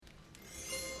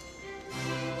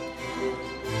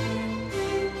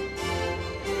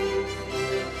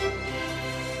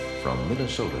from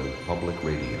Minnesota Public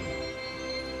Radio.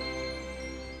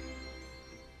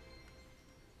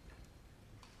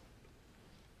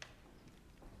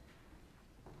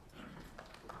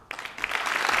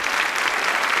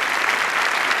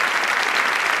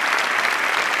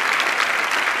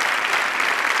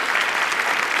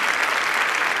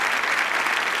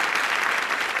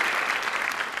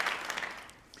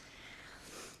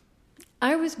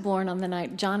 I was born on the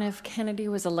night John F. Kennedy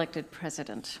was elected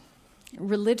president.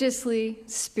 Religiously,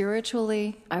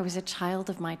 spiritually, I was a child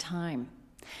of my time.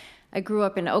 I grew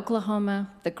up in Oklahoma,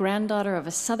 the granddaughter of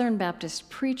a Southern Baptist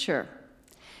preacher.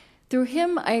 Through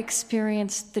him, I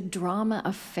experienced the drama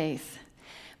of faith,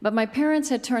 but my parents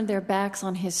had turned their backs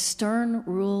on his stern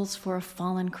rules for a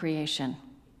fallen creation.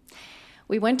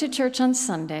 We went to church on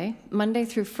Sunday. Monday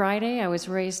through Friday, I was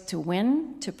raised to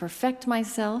win, to perfect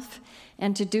myself,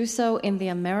 and to do so in the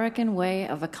American way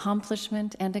of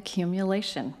accomplishment and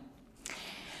accumulation.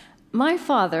 My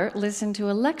father listened to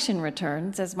election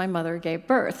returns as my mother gave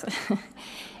birth.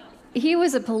 He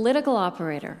was a political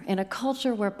operator in a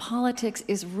culture where politics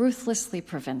is ruthlessly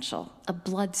provincial, a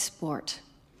blood sport.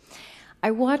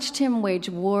 I watched him wage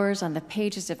wars on the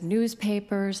pages of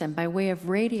newspapers and by way of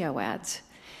radio ads.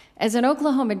 As an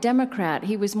Oklahoma Democrat,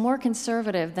 he was more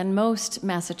conservative than most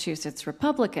Massachusetts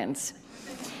Republicans.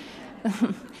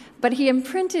 But he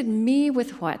imprinted me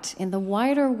with what, in the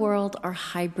wider world, are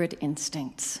hybrid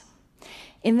instincts.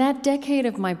 In that decade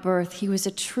of my birth, he was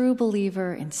a true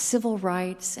believer in civil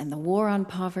rights and the war on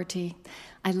poverty.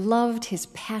 I loved his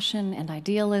passion and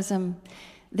idealism.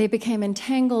 They became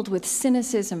entangled with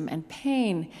cynicism and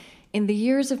pain in the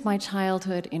years of my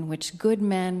childhood in which good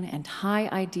men and high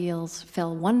ideals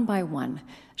fell one by one,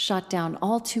 shot down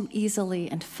all too easily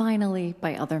and finally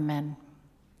by other men.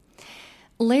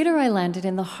 Later, I landed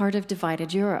in the heart of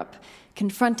divided Europe,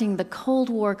 confronting the Cold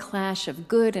War clash of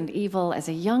good and evil as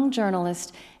a young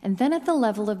journalist, and then at the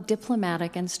level of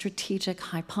diplomatic and strategic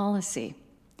high policy.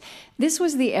 This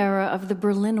was the era of the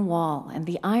Berlin Wall and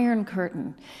the Iron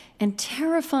Curtain, and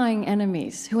terrifying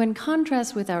enemies who, in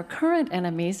contrast with our current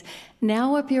enemies,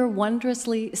 now appear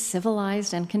wondrously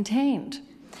civilized and contained.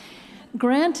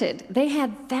 Granted, they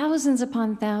had thousands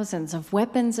upon thousands of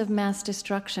weapons of mass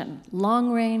destruction,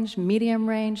 long range, medium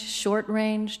range, short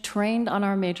range, trained on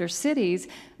our major cities,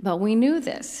 but we knew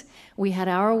this. We had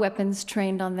our weapons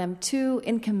trained on them too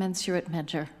in commensurate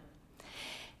measure.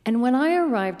 And when I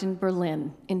arrived in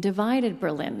Berlin, in divided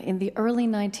Berlin, in the early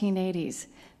 1980s,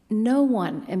 no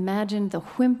one imagined the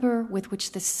whimper with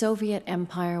which the Soviet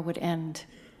Empire would end.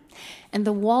 And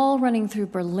the wall running through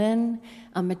Berlin,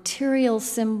 a material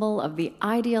symbol of the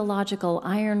ideological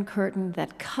Iron Curtain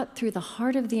that cut through the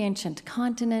heart of the ancient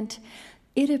continent,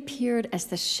 it appeared as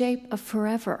the shape of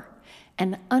forever,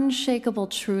 an unshakable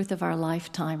truth of our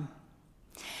lifetime.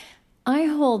 I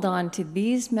hold on to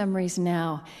these memories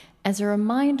now as a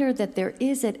reminder that there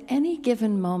is at any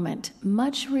given moment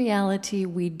much reality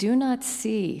we do not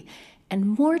see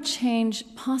and more change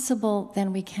possible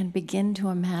than we can begin to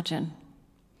imagine.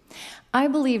 I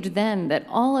believed then that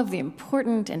all of the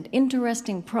important and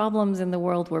interesting problems in the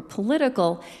world were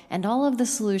political, and all of the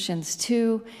solutions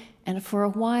too, and for a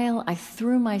while I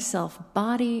threw myself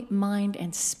body, mind,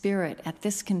 and spirit at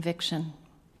this conviction.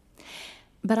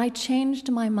 But I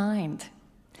changed my mind.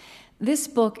 This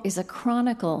book is a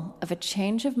chronicle of a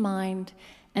change of mind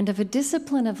and of a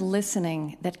discipline of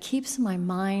listening that keeps my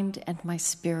mind and my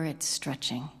spirit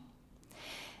stretching.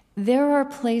 There are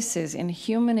places in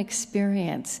human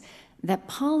experience that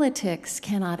politics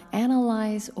cannot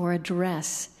analyze or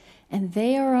address, and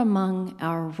they are among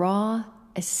our raw,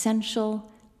 essential,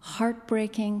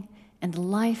 heartbreaking, and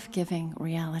life-giving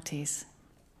realities.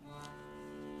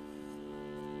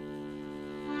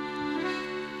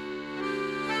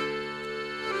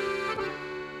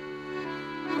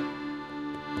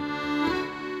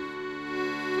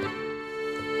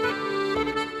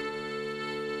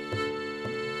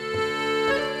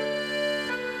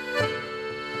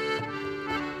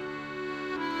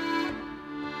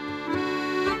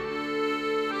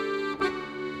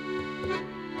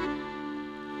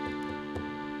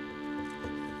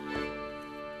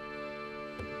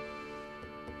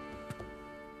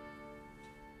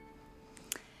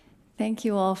 Thank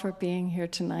you all for being here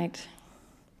tonight.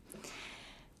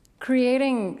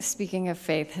 Creating Speaking of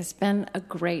Faith has been a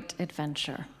great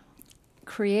adventure.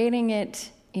 Creating it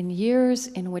in years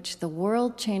in which the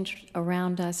world changed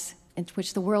around us, and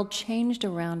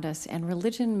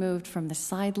religion moved from the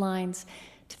sidelines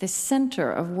to the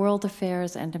center of world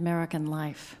affairs and American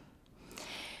life.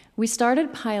 We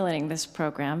started piloting this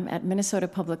program at Minnesota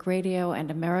Public Radio and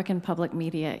American Public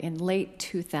Media in late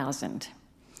 2000.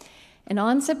 And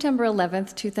on September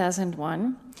 11th,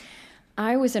 2001,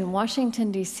 I was in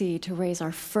Washington, D.C. to raise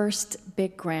our first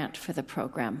big grant for the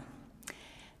program.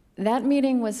 That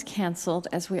meeting was canceled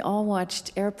as we all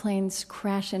watched airplanes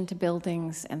crash into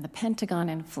buildings and the Pentagon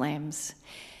in flames.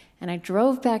 And I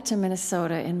drove back to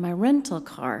Minnesota in my rental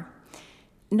car,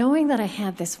 knowing that I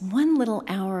had this one little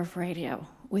hour of radio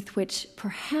with which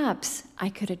perhaps I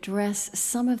could address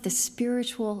some of the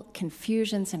spiritual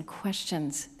confusions and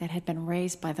questions that had been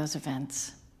raised by those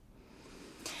events.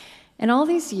 In all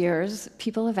these years,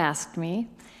 people have asked me,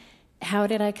 how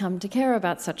did I come to care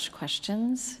about such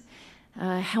questions?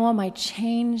 How am I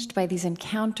changed by these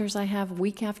encounters I have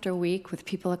week after week with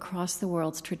people across the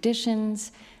world's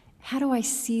traditions? How do I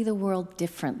see the world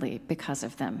differently because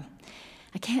of them?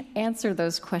 I can't answer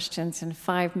those questions in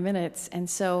 5 minutes, and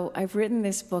so I've written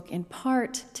this book in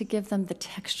part to give them the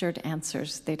textured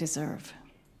answers they deserve.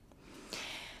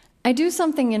 I do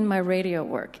something in my radio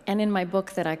work and in my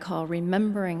book that I call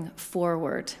Remembering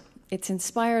Forward. It's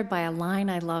inspired by a line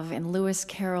I love in Lewis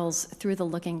Carroll's Through the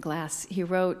Looking Glass. He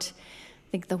wrote,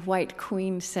 I think the White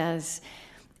Queen says,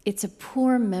 "It's a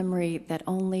poor memory that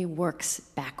only works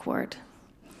backward."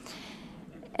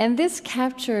 And this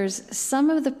captures some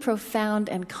of the profound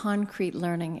and concrete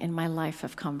learning in my life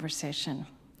of conversation.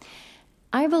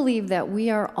 I believe that we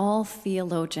are all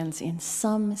theologians in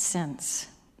some sense.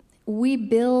 We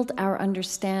build our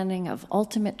understanding of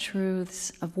ultimate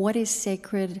truths, of what is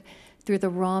sacred, through the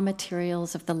raw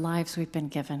materials of the lives we've been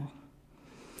given.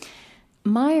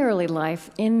 My early life,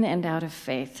 in and out of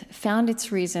faith, found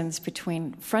its reasons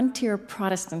between frontier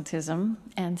Protestantism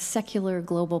and secular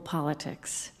global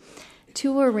politics,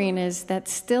 two arenas that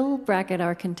still bracket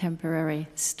our contemporary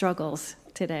struggles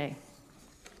today.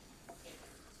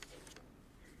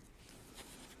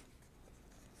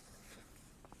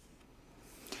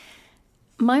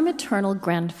 My maternal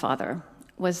grandfather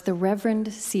was the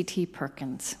Reverend C.T.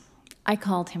 Perkins. I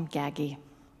called him Gaggy.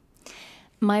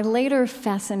 My later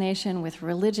fascination with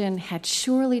religion had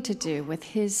surely to do with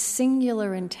his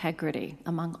singular integrity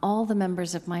among all the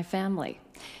members of my family.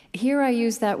 Here I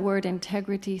use that word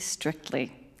integrity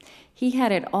strictly. He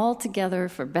had it all together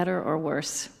for better or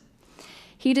worse.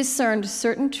 He discerned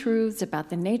certain truths about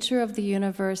the nature of the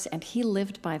universe, and he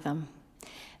lived by them.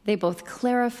 They both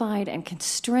clarified and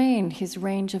constrained his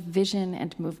range of vision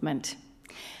and movement.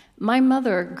 My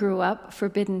mother grew up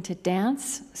forbidden to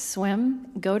dance,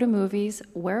 swim, go to movies,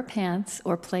 wear pants,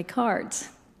 or play cards.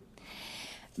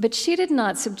 But she did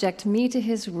not subject me to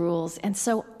his rules, and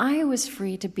so I was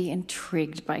free to be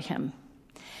intrigued by him.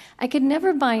 I could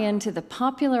never buy into the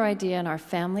popular idea in our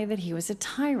family that he was a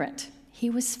tyrant. He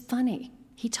was funny.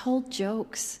 He told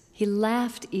jokes. He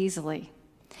laughed easily.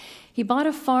 He bought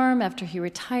a farm after he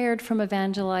retired from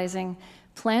evangelizing,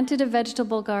 planted a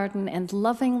vegetable garden, and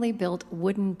lovingly built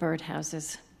wooden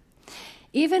birdhouses.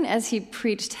 Even as he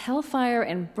preached hellfire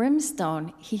and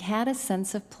brimstone, he had a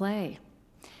sense of play.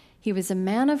 He was a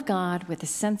man of God with a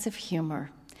sense of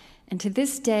humor, and to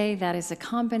this day, that is a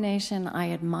combination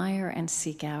I admire and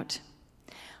seek out.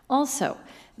 Also,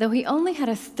 though he only had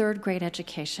a third-grade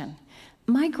education,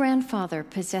 my grandfather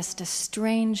possessed a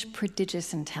strange,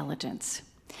 prodigious intelligence.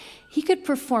 He could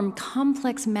perform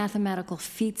complex mathematical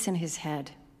feats in his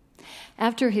head.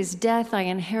 After his death, I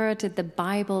inherited the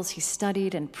Bibles he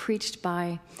studied and preached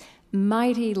by,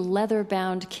 mighty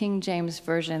leather-bound King James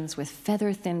versions with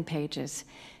feather-thin pages,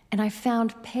 and I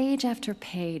found page after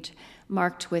page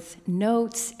marked with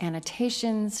notes,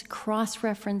 annotations,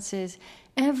 cross-references,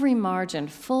 every margin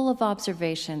full of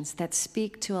observations that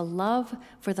speak to a love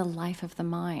for the life of the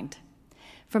mind.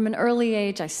 From an early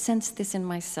age, I sensed this in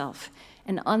myself,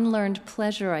 an unlearned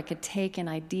pleasure I could take in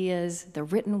ideas, the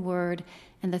written word,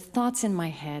 and the thoughts in my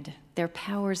head, their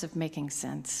powers of making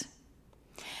sense.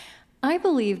 I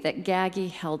believe that Gaggy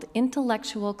held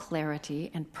intellectual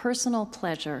clarity and personal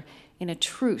pleasure in a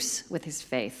truce with his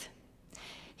faith.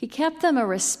 He kept them a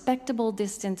respectable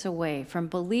distance away from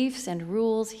beliefs and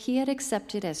rules he had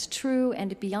accepted as true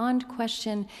and beyond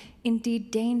question, indeed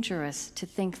dangerous to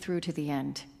think through to the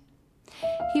end.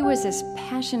 He was as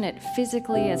passionate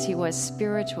physically as he was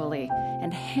spiritually,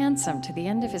 and handsome to the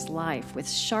end of his life, with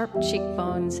sharp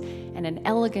cheekbones and an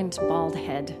elegant bald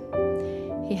head.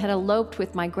 He had eloped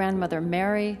with my grandmother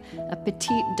Mary, a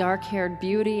petite, dark-haired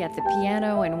beauty, at the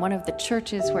piano in one of the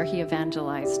churches where he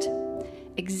evangelized.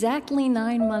 Exactly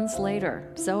 9 months later,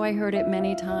 so I heard it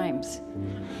many times.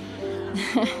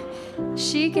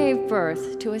 She gave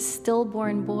birth to a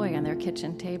stillborn boy on their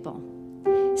kitchen table.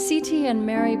 C.T. and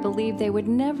Mary believed they would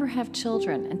never have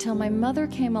children until my mother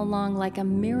came along like a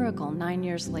miracle 9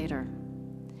 years later.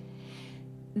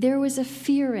 There was a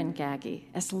fear in Gaggy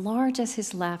as large as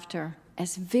his laughter,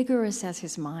 as vigorous as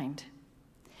his mind.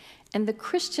 And the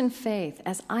Christian faith,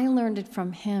 as I learned it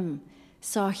from him,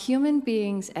 saw human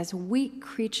beings as weak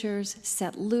creatures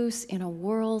set loose in a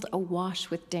world awash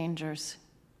with dangers.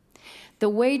 The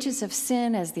wages of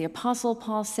sin, as the Apostle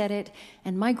Paul said it,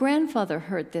 and my grandfather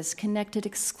heard this, connected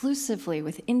exclusively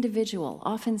with individual,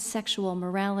 often sexual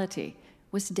morality,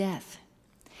 was death.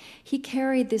 He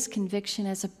carried this conviction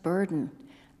as a burden,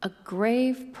 a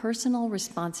grave personal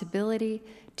responsibility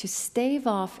to stave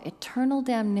off eternal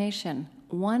damnation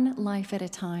one life at a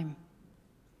time.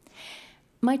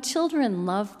 My children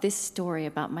love this story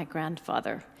about my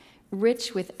grandfather,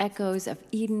 rich with echoes of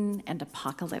Eden and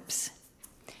apocalypse.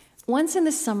 Once in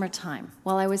the summertime,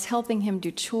 while I was helping him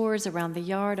do chores around the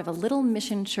yard of a little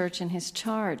mission church in his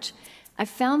charge, I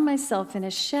found myself in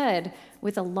a shed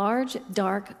with a large,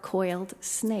 dark, coiled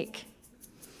snake.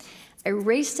 I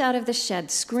raced out of the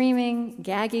shed screaming.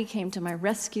 Gaggy came to my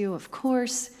rescue, of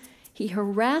course. He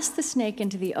harassed the snake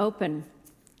into the open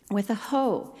with a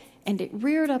hoe, and it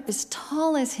reared up as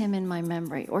tall as him in my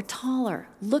memory, or taller,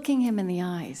 looking him in the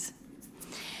eyes.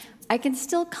 I can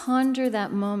still conjure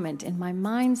that moment in my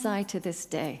mind's eye to this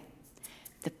day.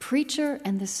 The preacher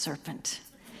and the serpent.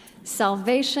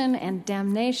 Salvation and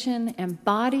damnation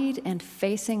embodied and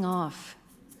facing off.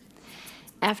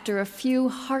 After a few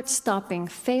heart-stopping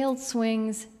failed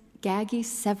swings, Gaggy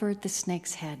severed the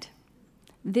snake's head.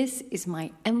 This is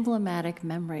my emblematic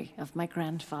memory of my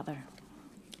grandfather.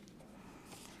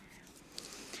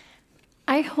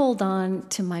 I hold on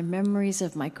to my memories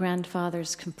of my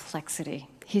grandfather's complexity,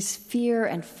 his fear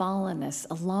and fallenness,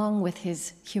 along with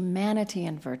his humanity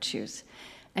and virtues,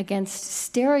 against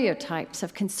stereotypes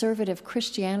of conservative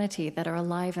Christianity that are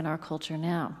alive in our culture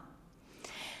now.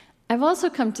 I've also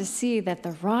come to see that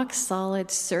the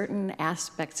rock-solid, certain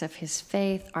aspects of his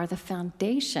faith are the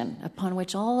foundation upon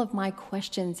which all of my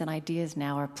questions and ideas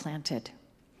now are planted.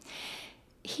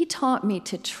 He taught me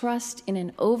to trust in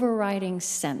an overriding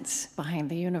sense behind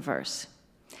the universe.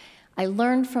 I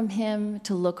learned from him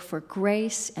to look for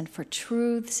grace and for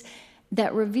truths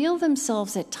that reveal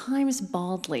themselves at times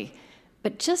baldly,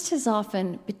 but just as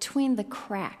often between the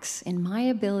cracks in my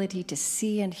ability to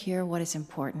see and hear what is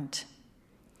important.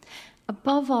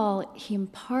 Above all, he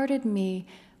imparted me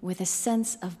with a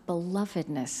sense of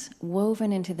belovedness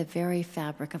woven into the very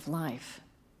fabric of life.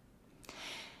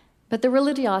 But the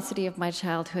religiosity of my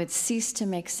childhood ceased to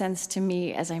make sense to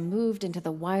me as I moved into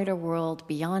the wider world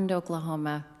beyond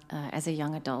Oklahoma as a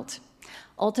young adult.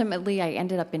 Ultimately, I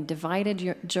ended up in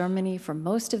divided Germany for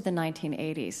most of the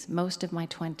 1980s, most of my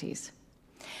 20s.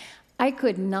 I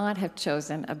could not have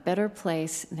chosen a better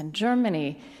place than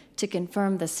Germany to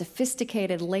confirm the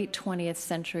sophisticated late 20th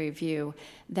century view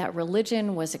that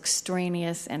religion was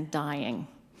extraneous and dying.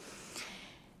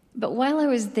 But while I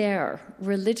was there,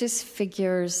 religious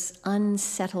figures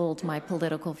unsettled my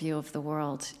political view of the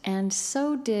world, and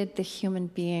so did the human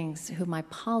beings who my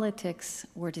politics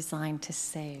were designed to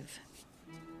save.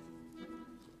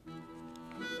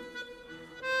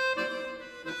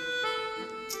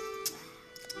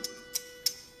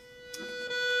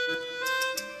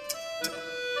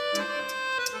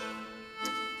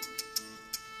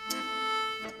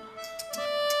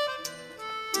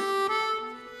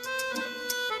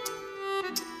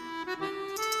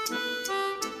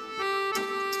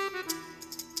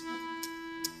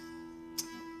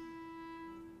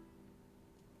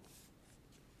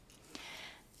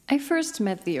 I first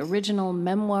met the original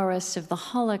memoirist of the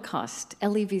Holocaust,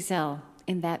 Elie Wiesel,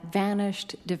 in that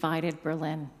vanished, divided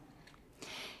Berlin.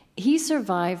 He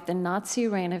survived the Nazi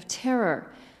reign of terror,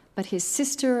 but his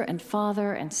sister and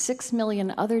father and 6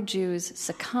 million other Jews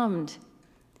succumbed.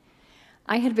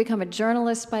 I had become a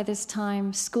journalist by this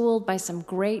time, schooled by some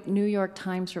great New York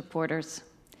Times reporters.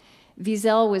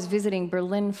 Wiesel was visiting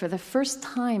Berlin for the first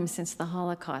time since the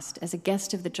Holocaust as a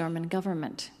guest of the German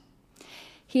government.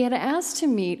 He had asked to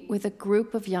meet with a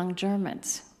group of young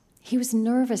Germans. He was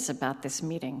nervous about this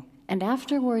meeting, and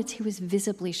afterwards he was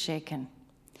visibly shaken.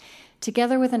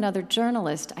 Together with another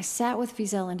journalist, I sat with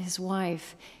Wiesel and his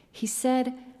wife. He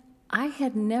said, "I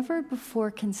had never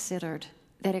before considered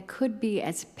that it could be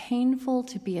as painful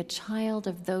to be a child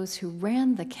of those who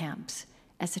ran the camps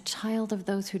as a child of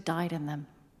those who died in them."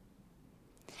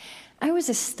 I was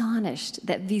astonished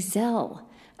that Wiesel,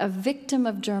 a victim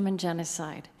of German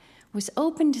genocide, was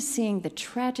open to seeing the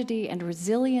tragedy and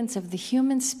resilience of the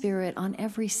human spirit on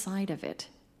every side of it.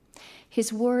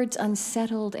 His words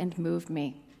unsettled and moved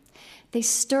me. They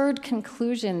stirred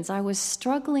conclusions I was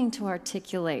struggling to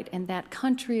articulate in that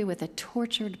country with a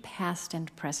tortured past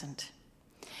and present.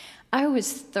 I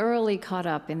was thoroughly caught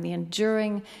up in the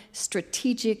enduring,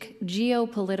 strategic,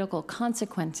 geopolitical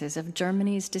consequences of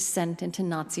Germany's descent into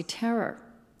Nazi terror.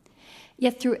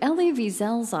 Yet through Elie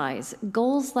Wiesel's eyes,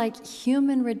 goals like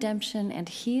human redemption and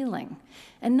healing,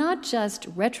 and not just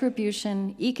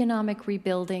retribution, economic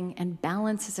rebuilding, and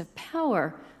balances of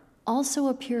power, also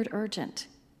appeared urgent.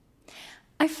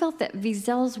 I felt that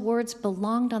Wiesel's words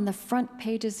belonged on the front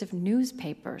pages of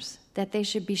newspapers, that they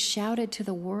should be shouted to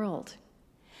the world.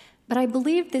 But I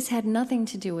believed this had nothing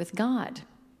to do with God.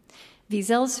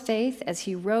 Wiesel's faith, as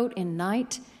he wrote in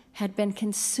Night, had been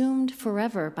consumed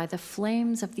forever by the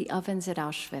flames of the ovens at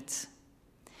Auschwitz.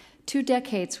 2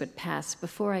 decades would pass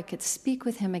before I could speak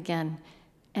with him again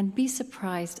and be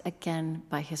surprised again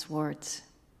by his words.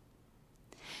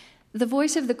 The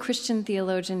voice of the Christian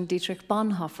theologian Dietrich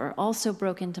Bonhoeffer also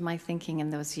broke into my thinking in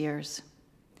those years.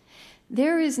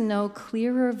 There is no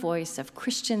clearer voice of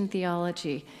Christian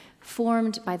theology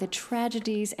formed by the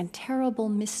tragedies and terrible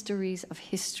mysteries of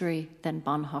history than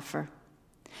Bonhoeffer.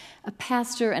 A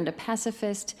pastor and a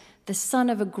pacifist, the son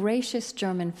of a gracious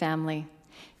German family,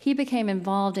 he became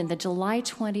involved in the July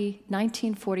 20,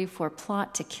 1944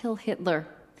 plot to kill Hitler.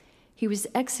 He was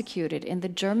executed in the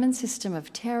German system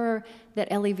of terror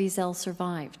that Elie Wiesel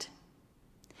survived.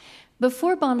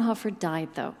 Before Bonhoeffer died,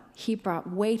 though, he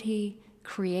brought weighty,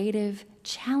 creative,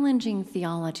 challenging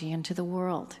theology into the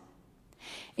world.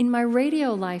 In my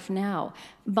radio life now,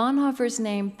 Bonhoeffer's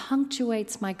name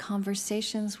punctuates my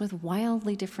conversations with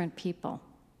wildly different people.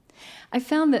 I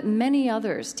found that many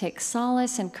others take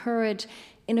solace and courage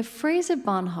in a phrase of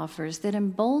Bonhoeffer's that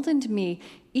emboldened me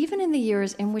even in the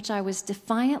years in which I was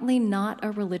defiantly not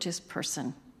a religious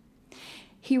person.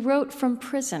 He wrote from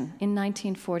prison in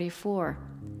 1944,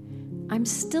 "I'm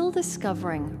still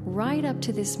discovering right up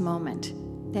to this moment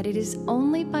that it is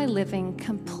only by living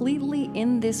completely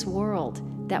in this world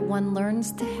that one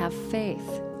learns to have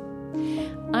faith.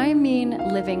 I mean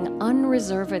living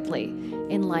unreservedly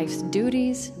in life's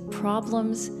duties,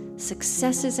 problems,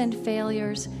 successes and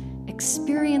failures,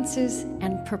 experiences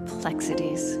and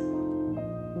perplexities.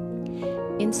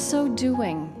 In so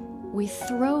doing, we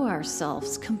throw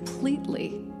ourselves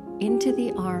completely into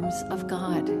the arms of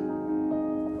God."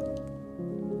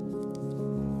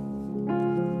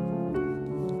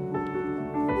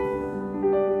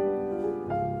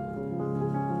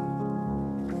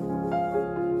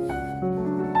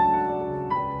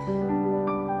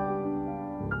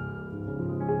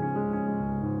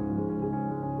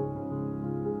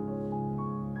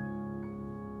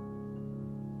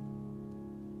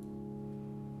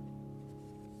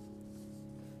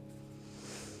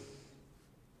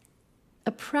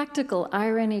 A practical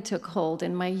irony took hold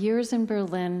in my years in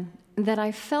Berlin that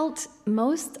I felt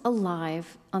most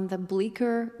alive on the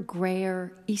bleaker,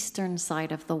 grayer eastern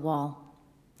side of the wall.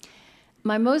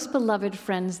 My most beloved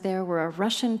friends there were a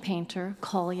Russian painter,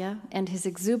 Kolya, and his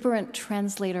exuberant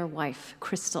translator wife,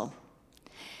 Krista.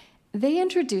 They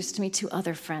introduced me to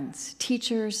other friends,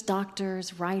 teachers,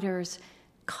 doctors, writers,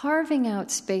 carving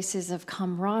out spaces of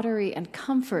camaraderie and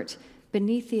comfort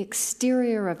beneath the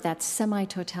exterior of that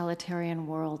semi-totalitarian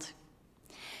world.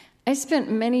 I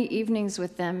spent many evenings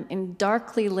with them in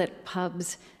darkly lit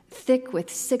pubs, thick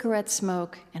with cigarette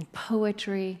smoke and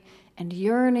poetry and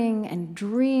yearning and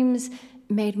dreams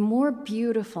made more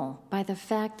beautiful by the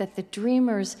fact that the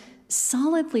dreamers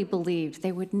solidly believed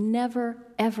they would never,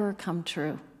 ever come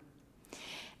true.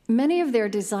 Many of their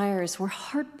desires were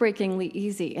heartbreakingly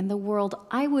easy in the world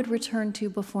I would return to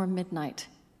before midnight: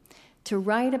 to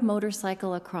ride a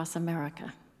motorcycle across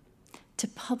America, to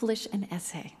publish an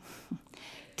essay,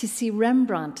 to see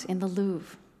Rembrandt in the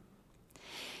Louvre.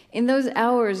 In those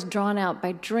hours drawn out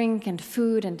by drink and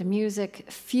food and music,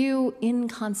 few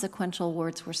inconsequential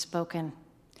words were spoken.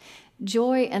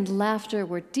 Joy and laughter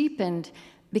were deepened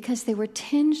because they were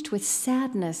tinged with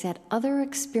sadness at other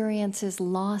experiences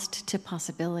lost to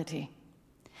possibility.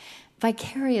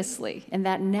 Vicariously, in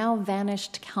that now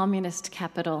vanished communist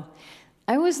capital,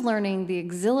 I was learning the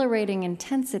exhilarating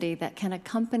intensity that can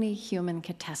accompany human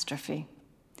catastrophe.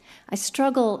 I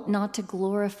struggle not to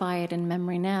glorify it in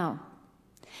memory now,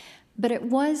 but it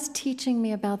was teaching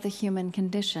me about the human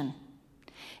condition.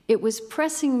 It was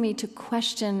pressing me to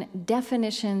question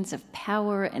definitions of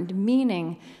power and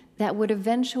meaning that would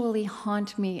eventually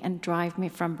haunt me and drive me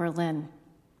from Berlin.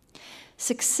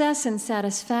 Success and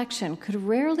satisfaction could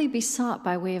rarely be sought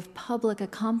by way of public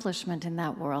accomplishment in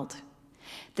that world.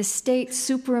 The state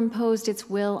superimposed its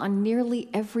will on nearly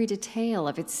every detail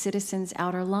of its citizens'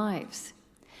 outer lives.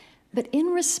 But in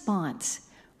response,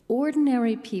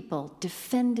 ordinary people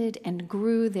defended and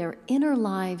grew their inner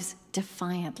lives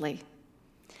defiantly.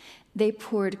 They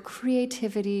poured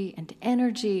creativity and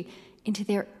energy into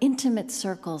their intimate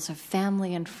circles of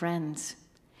family and friends.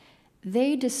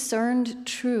 They discerned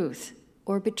truth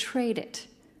or betrayed it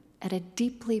at a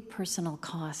deeply personal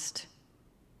cost.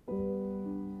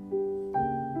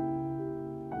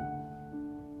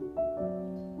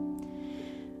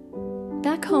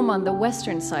 Back home on the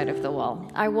western side of the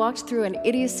wall, I walked through an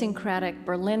idiosyncratic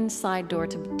Berlin side door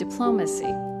to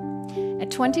diplomacy.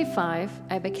 At 25,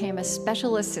 I became a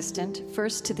special assistant,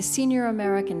 first to the senior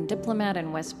American diplomat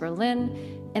in West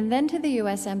Berlin, and then to the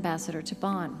U.S. ambassador to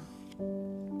Bonn.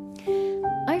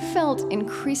 I felt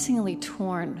increasingly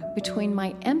torn between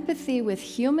my empathy with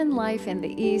human life in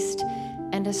the East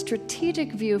and a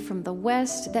strategic view from the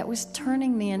West that was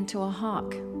turning me into a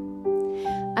hawk.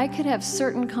 I could have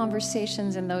certain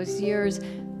conversations in those years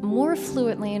more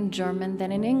fluently in German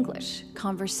than in English,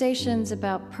 conversations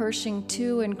about Pershing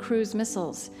II and cruise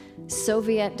missiles,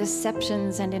 Soviet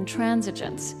deceptions and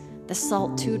intransigence, the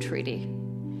SALT II treaty.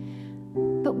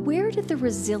 But where did the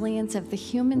resilience of the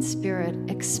human spirit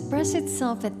express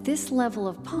itself at this level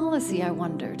of policy, I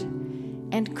wondered?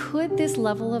 And could this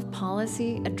level of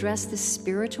policy address the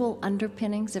spiritual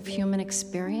underpinnings of human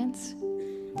experience?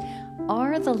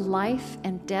 Are the life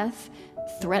and death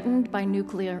threatened by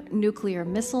nuclear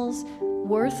missiles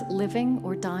worth living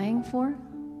or dying for?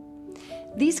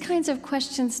 These kinds of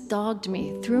questions dogged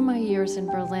me through my years in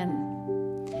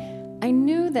Berlin. I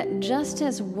knew that just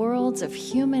as worlds of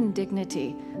human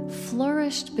dignity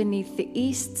flourished beneath the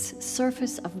East's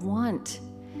surface of want,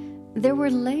 there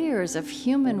were layers of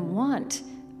human want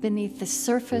beneath the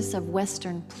surface of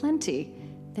Western plenty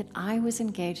that I was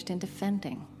engaged in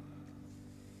defending.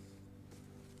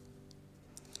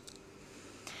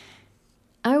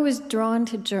 I was drawn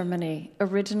to Germany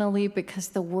originally because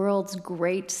the world's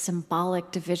great symbolic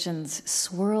divisions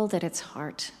swirled at its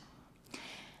heart.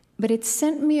 But it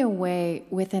sent me away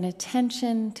with an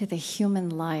attention to the human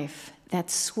life that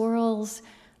swirls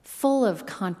full of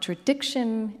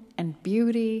contradiction and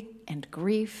beauty and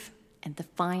grief and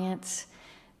defiance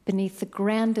beneath the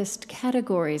grandest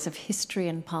categories of history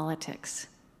and politics.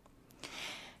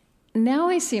 Now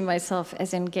I see myself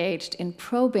as engaged in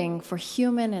probing for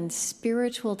human and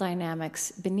spiritual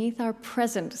dynamics beneath our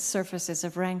present surfaces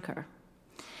of rancor.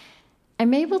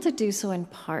 I'm able to do so in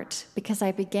part because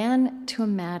I began to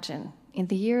imagine, in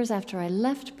the years after I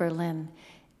left Berlin,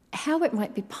 how it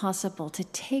might be possible to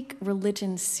take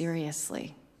religion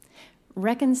seriously,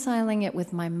 reconciling it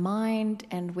with my mind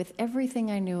and with everything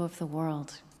I knew of the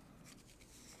world.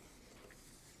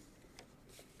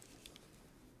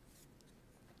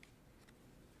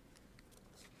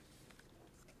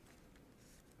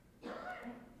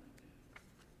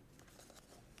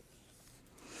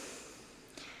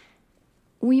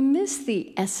 We miss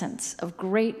the essence of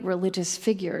great religious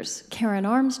figures, Karen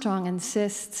Armstrong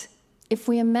insists, if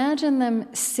we imagine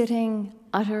them sitting,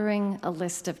 uttering a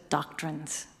list of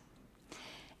doctrines.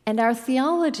 And our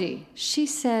theology, she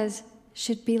says,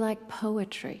 should be like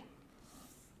poetry.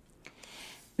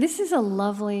 This is a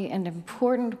lovely and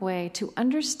important way to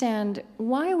understand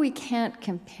why we can't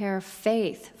compare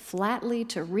faith flatly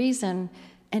to reason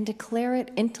and declare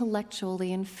it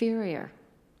intellectually inferior.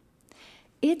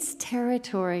 Its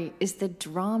territory is the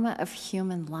drama of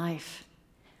human life,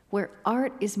 where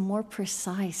art is more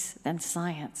precise than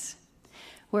science,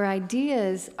 where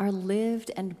ideas are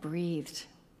lived and breathed.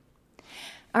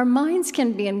 Our minds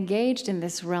can be engaged in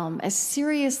this realm as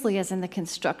seriously as in the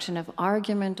construction of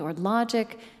argument or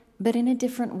logic, but in a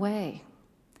different way.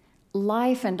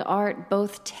 Life and art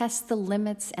both test the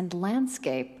limits and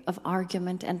landscape of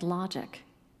argument and logic.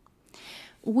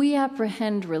 We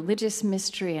apprehend religious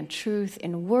mystery and truth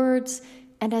in words,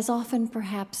 and as often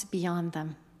perhaps beyond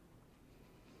them.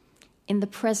 In the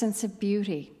presence of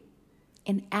beauty,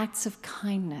 in acts of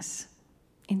kindness,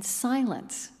 in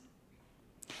silence.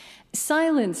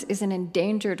 Silence is an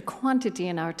endangered quantity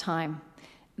in our time,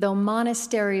 though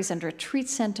monasteries and retreat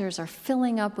centers are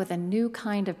filling up with a new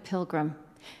kind of pilgrim,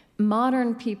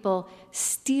 modern people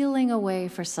stealing away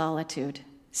for solitude,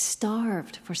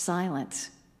 starved for silence.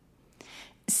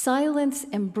 Silence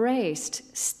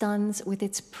embraced stuns with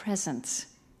its presence,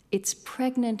 its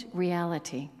pregnant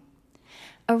reality,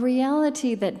 a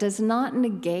reality that does not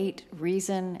negate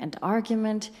reason and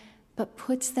argument, but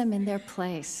puts them in their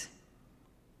place.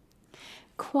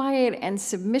 Quiet and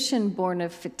submission born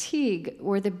of fatigue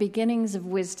were the beginnings of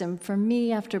wisdom for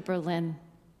me after Berlin.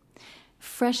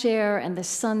 Fresh air and the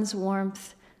sun's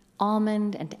warmth,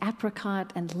 almond and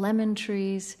apricot and lemon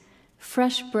trees,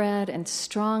 fresh bread and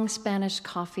strong Spanish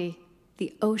coffee,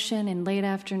 the ocean in late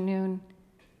afternoon,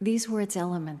 these were its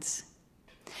elements.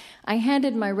 I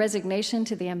handed my resignation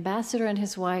to the ambassador and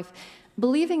his wife,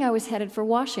 believing I was headed for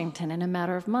Washington in a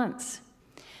matter of months.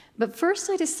 But first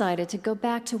I decided to go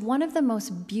back to one of the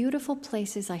most beautiful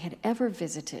places I had ever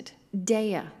visited,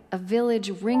 Dea, a village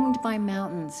ringed by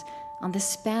mountains on the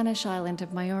Spanish island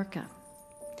of Majorca.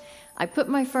 I put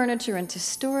my furniture into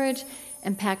storage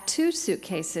and packed 2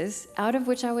 suitcases, out of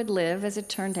which I would live, as it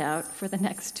turned out, for the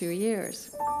next 2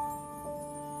 years.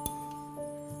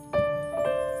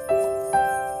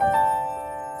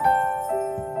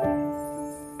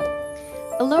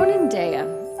 Alone in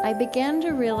Dea, I began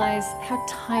to realize how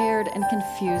tired and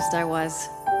confused I was.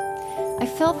 I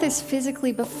felt this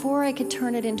physically before I could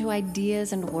turn it into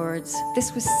ideas and words.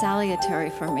 This was salutary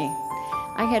for me.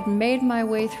 I had made my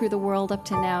way through the world up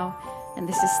to now, and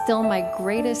this is still my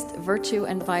greatest virtue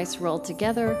and vice rolled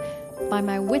together, by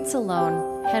my wits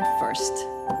alone, head first.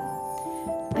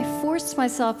 I forced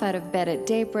myself out of bed at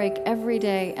daybreak every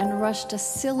day and rushed a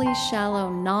silly, shallow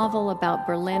novel about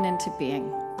Berlin into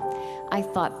being. I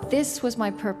thought this was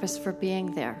my purpose for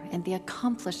being there and the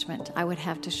accomplishment I would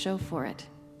have to show for it.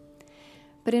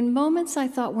 But in moments I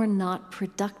thought were not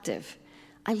productive,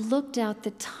 I looked out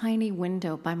the tiny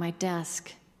window by my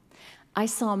desk. I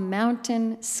saw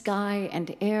mountain, sky,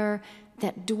 and air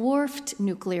that dwarfed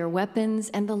nuclear weapons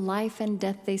and the life and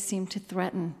death they seemed to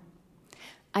threaten.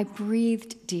 I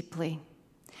breathed deeply.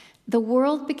 The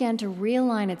world began to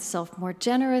realign itself more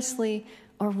generously,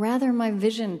 or rather my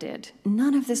vision did.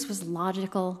 None of this was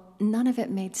logical. None of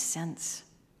it made sense.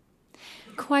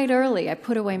 Quite early, I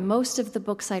put away most of the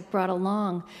books I'd brought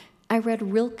along. I read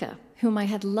Rilke, whom I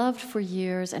had loved for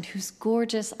years and whose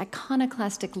gorgeous,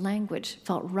 iconoclastic language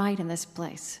felt right in this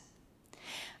place.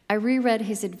 I reread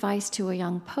his advice to a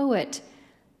young poet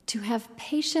to have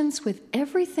patience with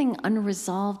everything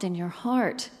unresolved in your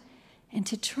heart and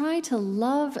to try to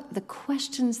love the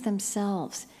questions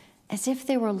themselves as if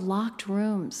they were locked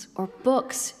rooms or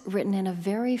books written in a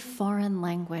very foreign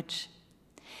language.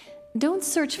 Don't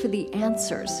search for the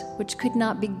answers which could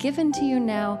not be given to you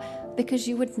now because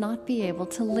you would not be able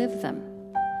to live them.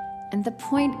 And the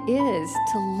point is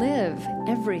to live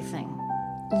everything.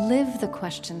 Live the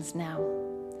questions now.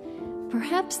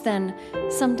 Perhaps then,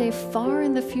 someday far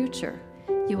in the future,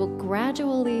 you will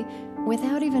gradually,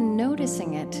 without even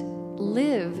noticing it,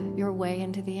 live your way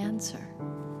into the answer.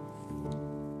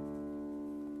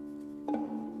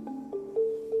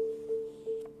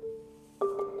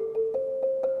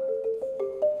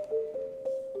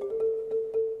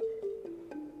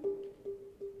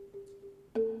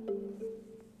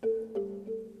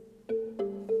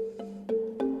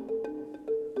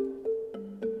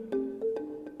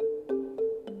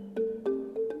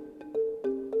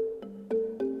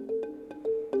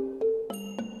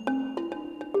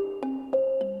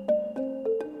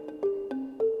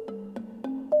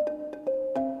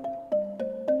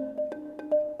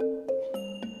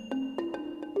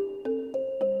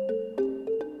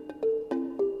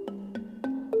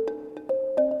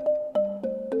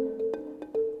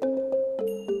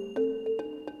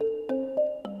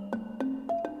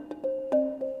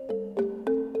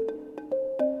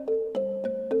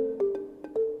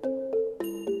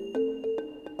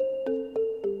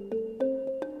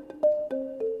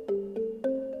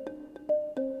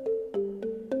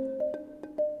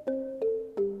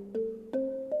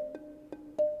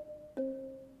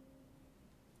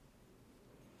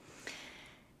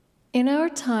 In our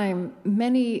time,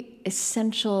 many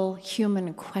essential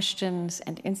human questions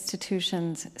and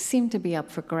institutions seem to be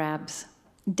up for grabs.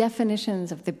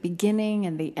 Definitions of the beginning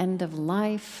and the end of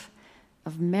life,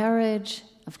 of marriage,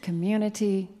 of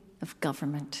community, of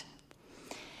government.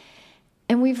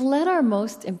 And we've let our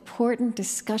most important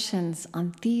discussions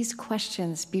on these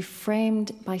questions be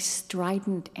framed by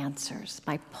strident answers,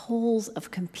 by poles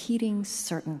of competing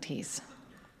certainties.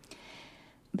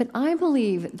 But I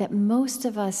believe that most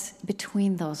of us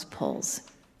between those poles,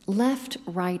 left,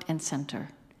 right, and center,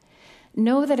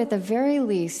 know that at the very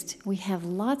least we have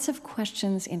lots of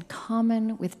questions in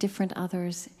common with different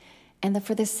others, and that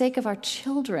for the sake of our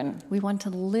children, we want to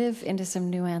live into some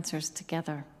new answers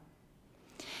together.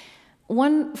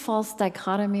 One false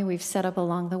dichotomy we've set up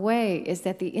along the way is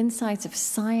that the insights of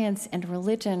science and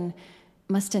religion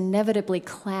must inevitably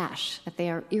clash, that they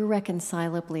are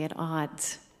irreconcilably at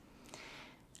odds.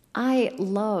 I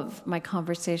love my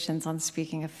conversations on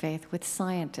Speaking of Faith with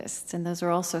scientists, and those are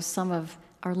also some of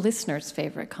our listeners'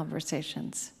 favorite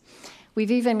conversations.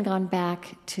 We've even gone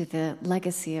back to the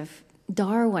legacy of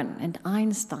Darwin and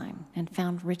Einstein and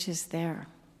found riches there.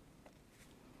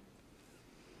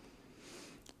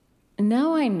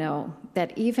 Now I know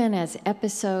that even as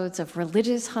episodes of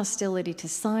religious hostility to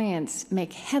science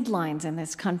make headlines in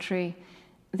this country,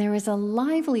 there is a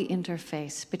lively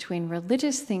interface between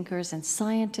religious thinkers and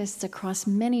scientists across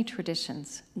many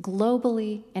traditions,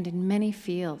 globally and in many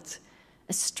fields: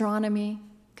 astronomy,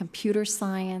 computer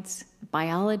science,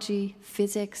 biology,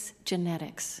 physics,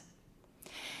 genetics.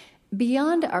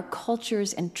 Beyond our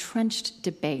culture's entrenched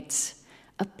debates,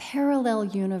 a parallel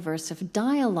universe of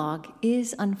dialogue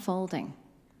is unfolding.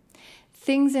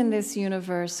 Things in this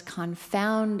universe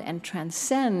confound and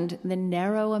transcend the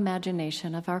narrow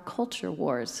imagination of our culture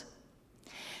wars.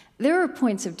 There are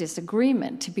points of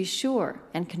disagreement, to be sure,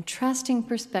 and contrasting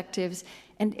perspectives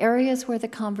and areas where the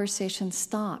conversation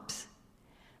stops.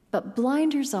 But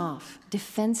blinders off,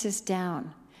 defenses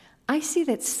down, I see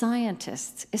that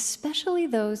scientists, especially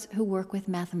those who work with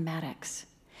mathematics,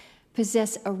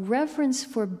 possess a reverence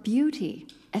for beauty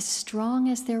as strong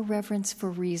as their reverence for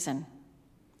reason.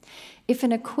 If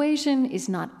an equation is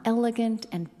not elegant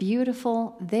and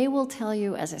beautiful, they will tell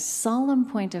you as a solemn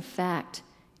point of fact,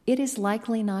 it is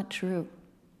likely not true.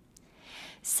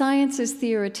 Science's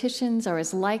theoreticians are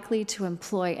as likely to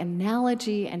employ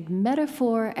analogy and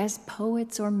metaphor as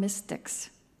poets or mystics.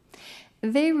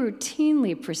 They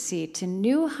routinely proceed to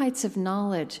new heights of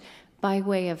knowledge by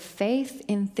way of faith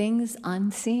in things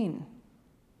unseen.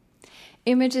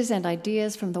 Images and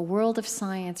ideas from the world of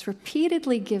science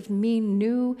repeatedly give me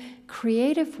new,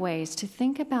 creative ways to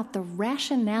think about the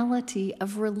rationality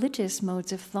of religious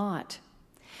modes of thought.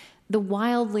 The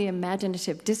wildly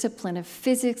imaginative discipline of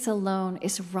physics alone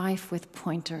is rife with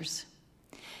pointers.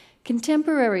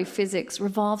 Contemporary physics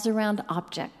revolves around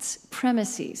objects,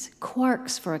 premises,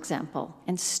 quarks, for example,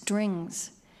 and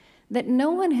strings that no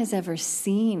one has ever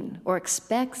seen or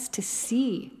expects to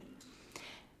see.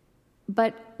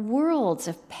 But worlds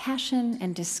of passion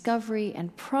and discovery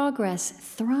and progress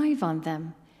thrive on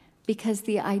them because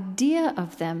the idea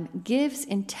of them gives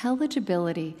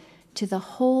intelligibility to the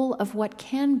whole of what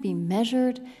can be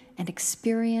measured and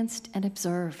experienced and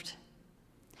observed.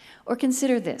 Or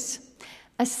consider this,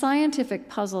 a scientific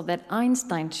puzzle that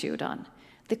Einstein chewed on.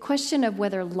 The question of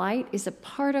whether light is a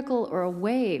particle or a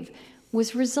wave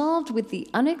was resolved with the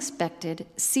unexpected,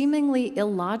 seemingly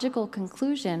illogical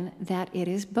conclusion that it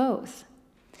is both.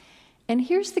 And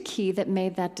here's the key that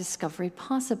made that discovery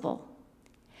possible.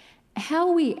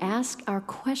 How we ask our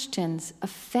questions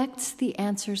affects the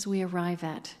answers we arrive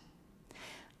at.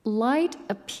 Light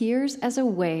appears as a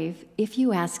wave if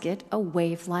you ask it a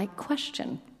wave-like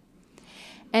question.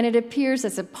 And it appears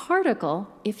as a particle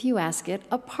if you ask it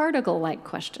a particle-like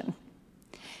question.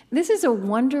 This is a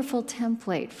wonderful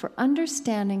template for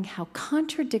understanding how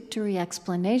contradictory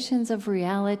explanations of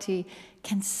reality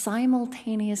can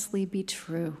simultaneously be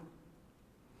true.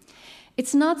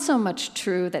 It's not so much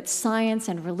true that science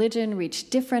and religion reach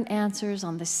different answers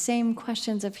on the same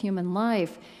questions of human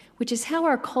life, which is how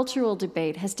our cultural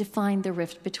debate has defined the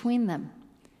rift between them.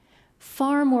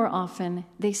 Far more often,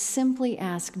 they simply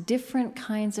ask different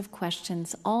kinds of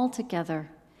questions altogether,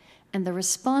 and the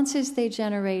responses they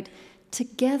generate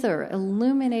together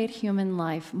illuminate human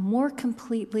life more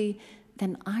completely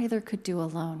than either could do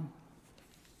alone.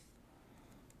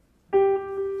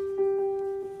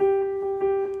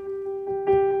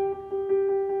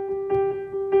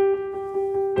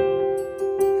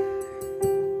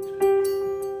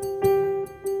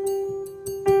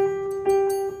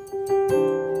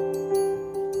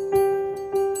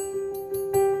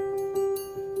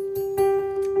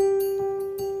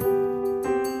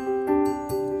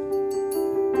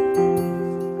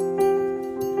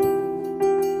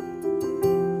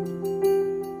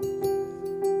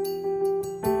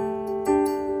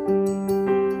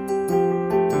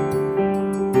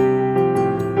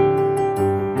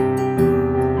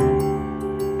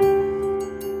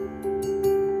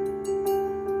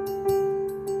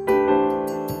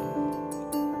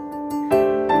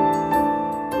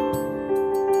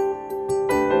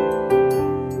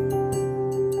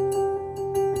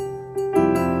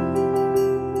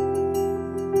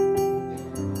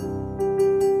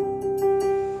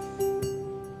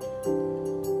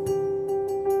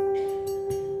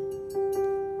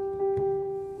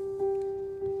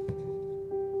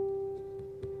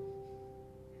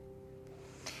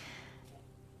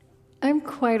 I'm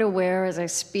quite aware as I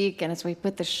speak and as we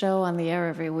put the show on the air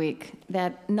every week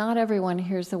that not everyone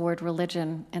hears the word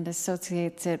religion and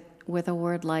associates it with a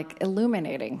word like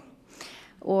illuminating,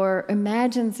 or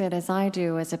imagines it, as I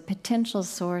do, as a potential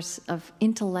source of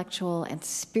intellectual and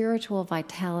spiritual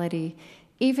vitality,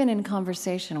 even in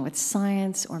conversation with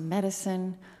science or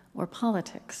medicine or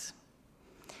politics.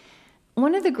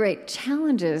 One of the great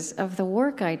challenges of the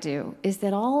work I do is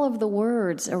that all of the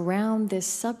words around this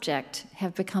subject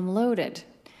have become loaded.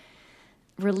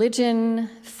 Religion,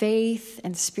 faith,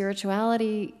 and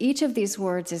spirituality, each of these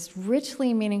words is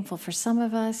richly meaningful for some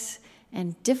of us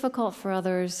and difficult for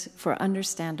others for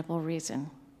understandable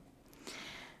reason.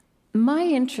 My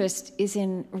interest is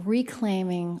in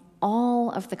reclaiming all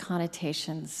of the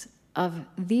connotations of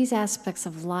these aspects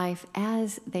of life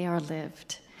as they are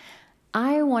lived.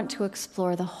 I want to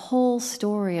explore the whole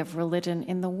story of religion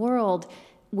in the world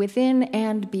within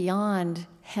and beyond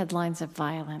headlines of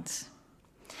violence.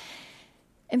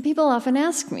 And people often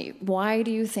ask me, why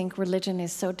do you think religion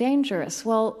is so dangerous?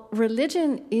 Well,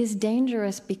 religion is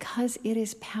dangerous because it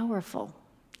is powerful.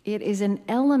 It is an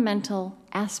elemental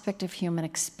aspect of human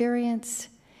experience.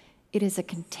 It is a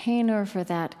container for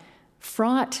that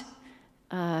fraught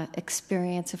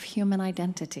experience of human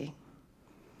identity.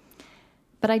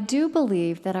 But I do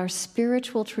believe that our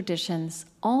spiritual traditions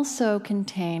also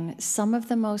contain some of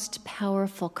the most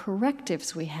powerful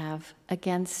correctives we have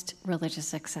against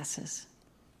religious excesses.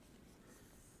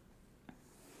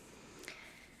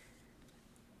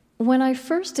 When I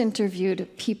first interviewed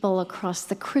people across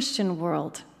the Christian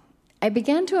world, I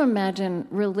began to imagine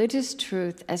religious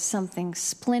truth as something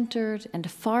splintered and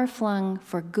far-flung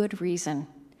for good reason,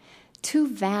 too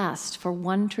vast for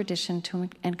one tradition to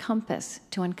encompass.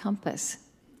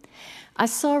 I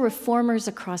saw reformers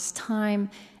across time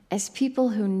as people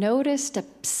who noticed a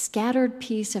scattered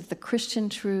piece of the Christian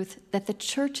truth that the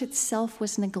church itself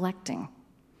was neglecting.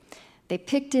 They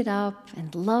picked it up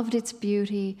and loved its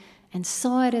beauty and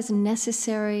saw it as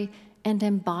necessary and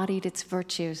embodied its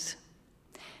virtues.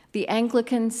 The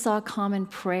Anglicans saw common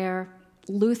prayer,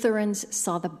 Lutherans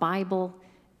saw the Bible,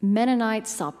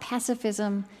 Mennonites saw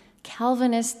pacifism,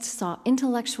 Calvinists saw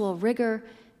intellectual rigor,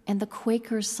 and the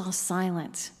Quakers saw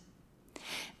silence.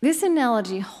 This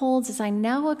analogy holds as I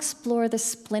now explore the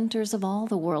splinters of all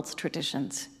the world's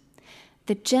traditions.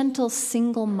 The gentle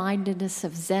single-mindedness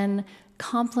of Zen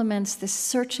complements the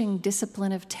searching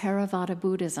discipline of Theravada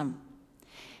Buddhism.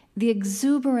 The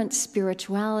exuberant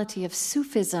spirituality of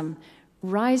Sufism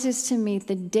rises to meet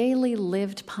the daily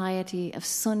lived piety of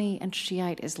Sunni and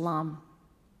Shiite Islam.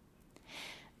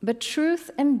 But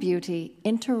truth and beauty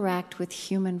interact with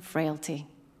human frailty.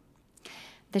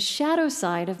 The shadow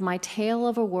side of my tale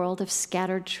of a world of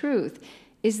scattered truth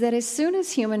is that as soon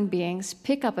as human beings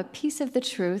pick up a piece of the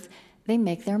truth, they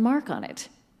make their mark on it.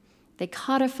 They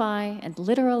codify and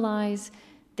literalize.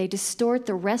 They distort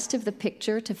the rest of the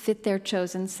picture to fit their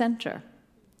chosen center.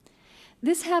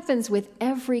 This happens with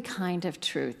every kind of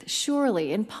truth,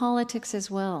 surely in politics as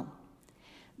well.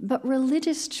 But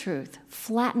religious truth,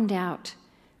 flattened out,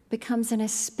 becomes an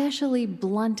especially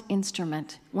blunt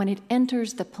instrument when it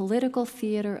enters the political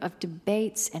theater of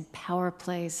debates and power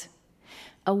plays.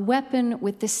 A weapon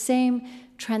with the same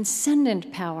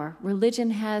transcendent power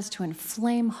religion has to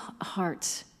inflame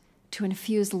hearts, to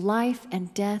infuse life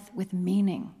and death with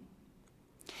meaning.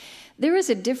 There is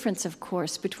a difference, of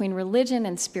course, between religion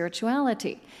and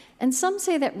spirituality, and some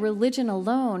say that religion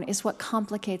alone is what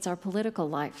complicates our political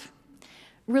life.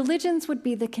 Religions would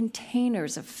be the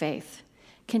containers of faith,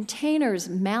 containers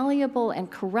malleable and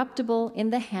corruptible in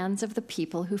the hands of the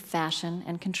people who fashion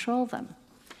and control them.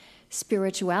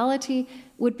 Spirituality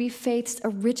would be faith's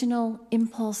original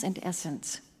impulse and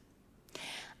essence.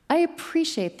 I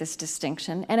appreciate this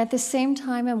distinction, and at the same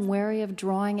time am wary of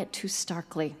drawing it too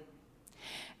starkly.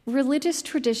 Religious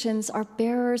traditions are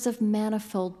bearers of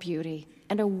manifold beauty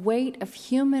and a weight of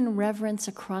human reverence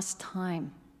across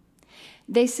time.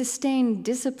 They sustain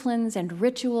disciplines and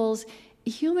rituals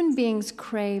human beings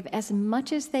crave as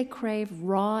much as they crave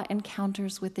raw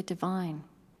encounters with the divine.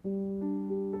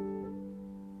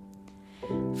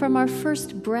 From our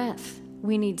first breath,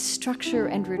 we need structure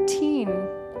and routine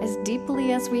as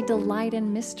deeply as we delight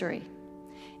in mystery.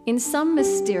 In some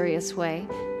mysterious way,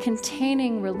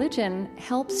 containing religion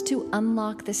helps to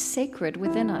unlock the sacred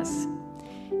within us.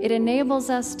 It enables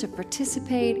us to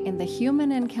participate in the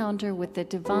human encounter with the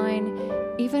divine,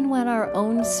 even when our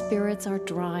own spirits are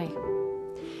dry.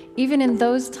 Even in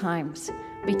those times,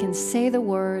 we can say the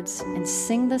words and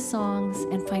sing the songs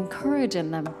and find courage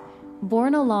in them,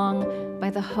 borne along by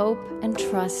the hope and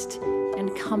trust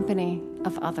and company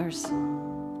of others.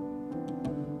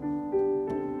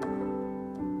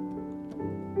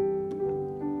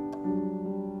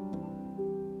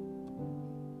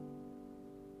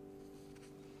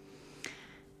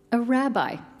 A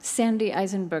rabbi, Sandy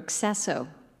Eisenberg Sasso,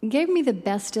 gave me the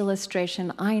best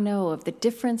illustration I know of the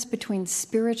difference between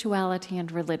spirituality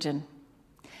and religion.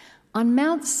 On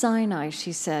Mount Sinai,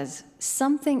 she says,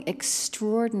 something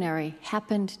extraordinary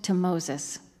happened to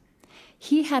Moses.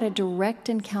 He had a direct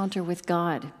encounter with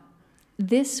God.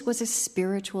 This was a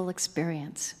spiritual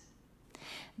experience.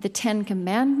 The 10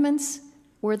 Commandments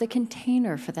or the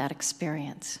container for that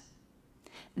experience.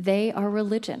 They are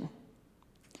religion.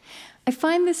 I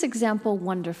find this example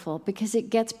wonderful because it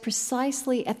gets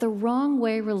precisely at the wrong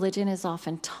way religion is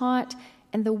often taught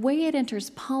and the way it enters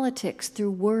politics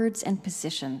through words and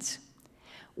positions.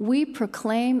 We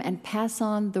proclaim and pass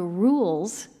on the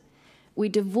rules. We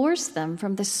divorce them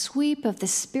from the sweep of the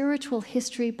spiritual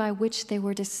history by which they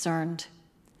were discerned.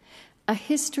 A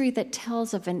history that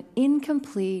tells of an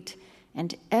incomplete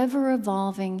and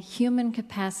ever-evolving human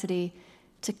capacity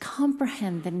to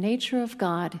comprehend the nature of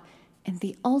God and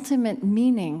the ultimate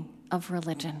meaning of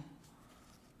religion.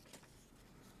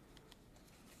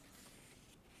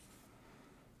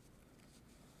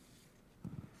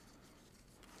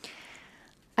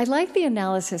 I like the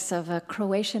analysis of a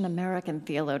Croatian-American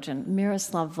theologian,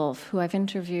 Miroslav Volf, who I've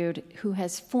interviewed, who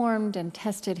has formed and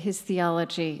tested his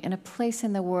theology in a place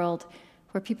in the world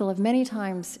where people have many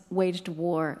times waged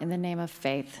war in the name of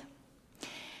faith.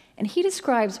 And he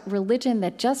describes religion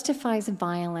that justifies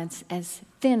violence as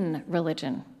thin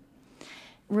religion.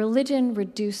 Religion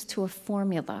reduced to a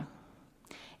formula.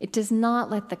 It does not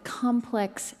let the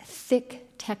complex, thick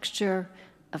texture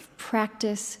of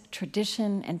practice,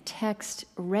 tradition, and text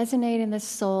resonate in the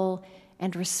soul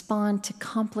and respond to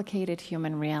complicated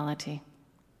human reality.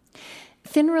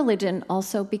 Thin religion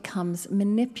also becomes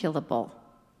manipulable.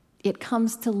 It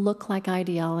comes to look like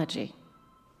ideology.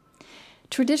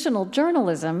 Traditional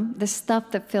journalism, the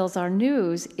stuff that fills our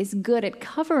news, is good at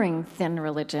covering thin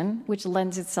religion, which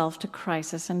lends itself to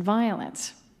crisis and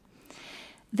violence.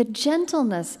 The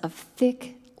gentleness of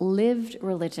thick, lived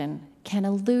religion can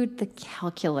elude the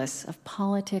calculus of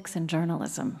politics and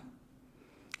journalism.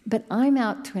 But I'm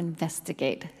out to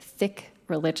investigate thick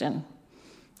religion.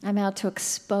 I'm out to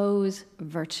expose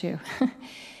virtue.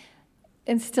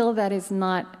 And still, that is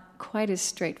not quite as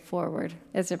straightforward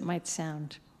as it might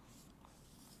sound.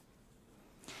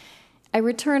 I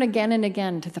return again and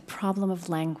again to the problem of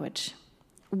language.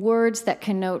 Words that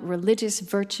connote religious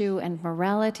virtue and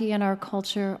morality in our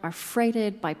culture are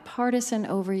freighted by partisan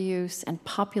overuse and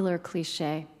popular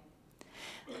cliché.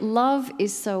 Love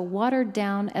is so watered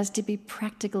down as to be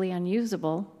practically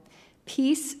unusable.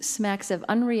 Peace smacks of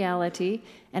unreality,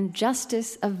 and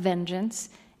justice of vengeance,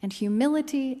 and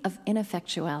humility of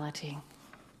ineffectuality.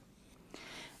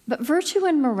 But virtue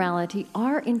and morality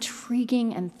are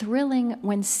intriguing and thrilling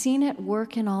when seen at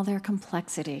work in all their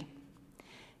complexity.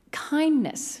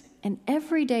 Kindness, an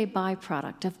everyday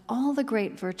byproduct of all the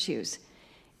great virtues,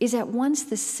 is at once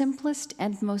the simplest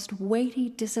and most weighty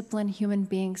discipline human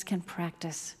beings can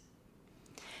practice.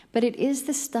 But it is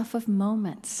the stuff of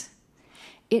moments.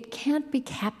 It can't be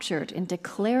captured in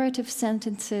declarative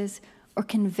sentences or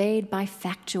conveyed by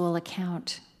factual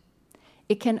account.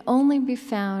 It can only be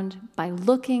found by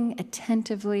looking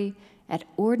attentively at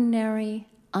ordinary,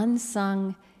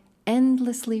 unsung,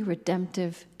 endlessly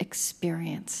redemptive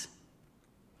experience.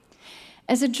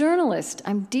 As a journalist,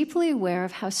 I'm deeply aware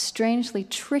of how strangely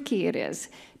tricky it is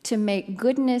to make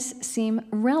goodness seem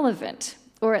relevant,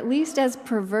 or at least as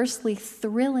perversely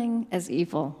thrilling as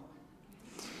evil.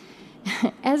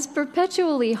 As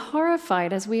perpetually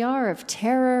horrified as we are of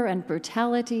terror and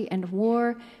brutality and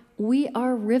war, we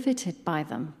are riveted by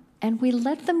them, and we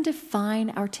let them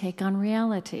define our take on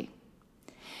reality.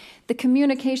 The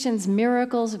communications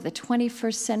miracles of the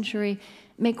 21st century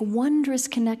make wondrous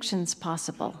connections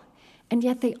possible, and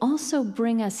yet they also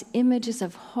bring us images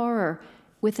of horror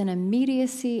with an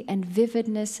immediacy and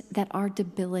vividness that are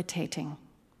debilitating.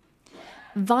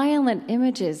 Violent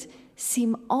images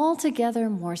seem altogether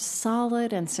more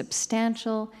solid and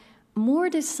substantial, more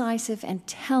decisive and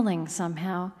telling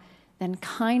somehow than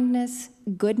kindness,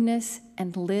 goodness,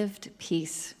 and lived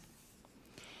peace.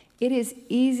 It is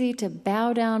easy to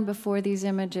bow down before these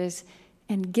images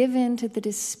and give in to the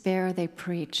despair they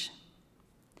preach.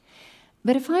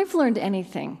 But if I've learned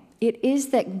anything, it is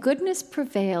that goodness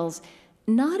prevails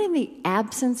not in the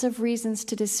absence of reasons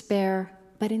to despair,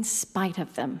 but in spite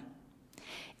of them.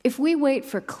 If we wait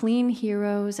for clean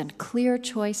heroes and clear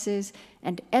choices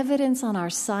and evidence on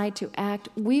our side to act,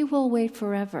 we will wait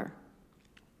forever.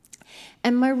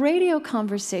 And my radio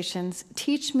conversations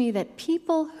teach me that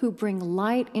people who bring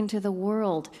light into the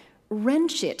world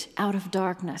wrench it out of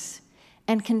darkness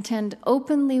and contend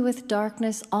openly with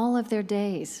darkness all of their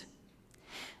days.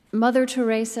 Mother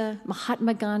Teresa,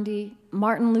 Mahatma Gandhi,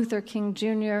 Martin Luther King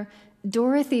Jr.,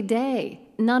 Dorothy Day,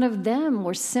 none of them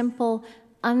were simple,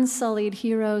 unsullied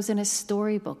heroes in a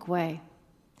storybook way.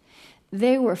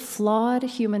 They were flawed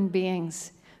human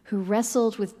beings who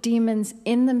wrestled with demons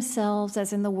in themselves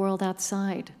as in the world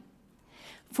outside.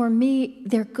 For me,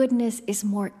 their goodness is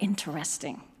more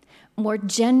interesting, more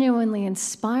genuinely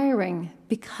inspiring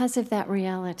because of that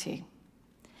reality.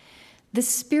 The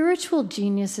spiritual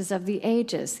geniuses of the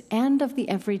ages and of the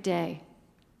everyday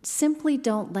simply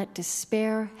don't let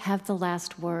despair have the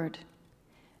last word,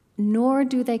 nor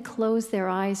do they close their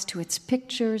eyes to its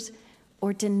pictures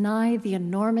or deny the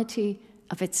enormity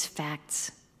of its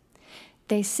facts.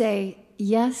 They say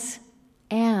yes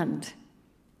and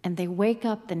they wake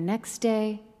up the next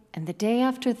day and the day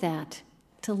after that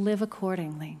to live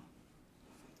accordingly.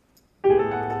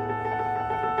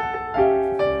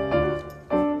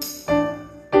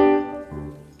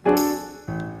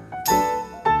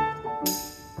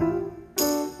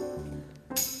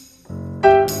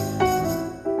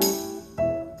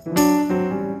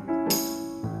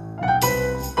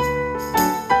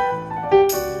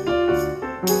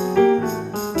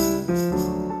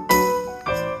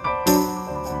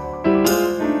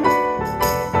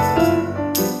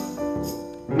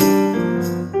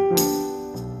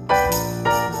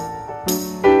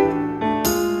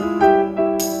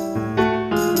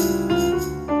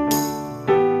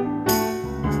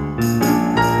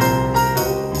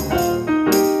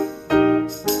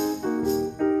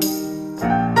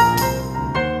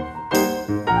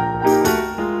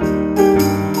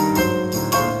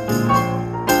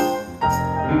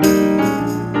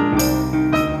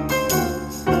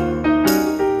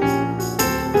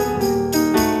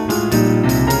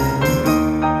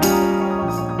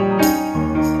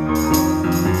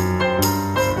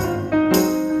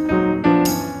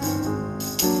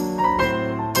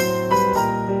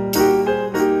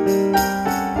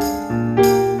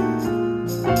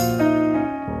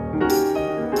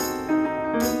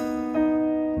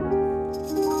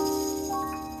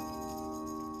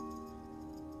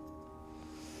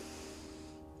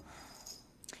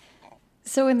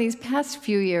 So in these past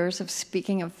few years of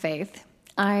speaking of faith,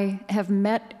 I have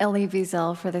met Elie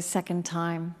Wiesel for the second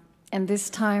time. And this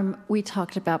time we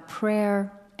talked about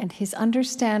prayer and his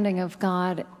understanding of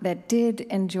God that did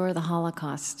endure the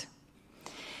Holocaust.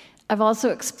 I've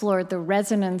also explored the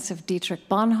resonance of Dietrich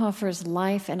Bonhoeffer's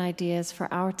life and ideas for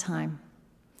our time.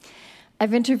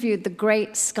 I've interviewed the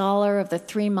great scholar of the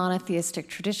three monotheistic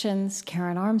traditions,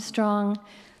 Karen Armstrong.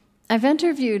 I've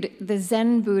interviewed the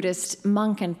Zen Buddhist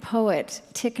monk and poet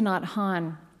Thich Nhat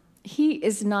Hanh. He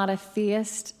is not a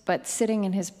theist, but sitting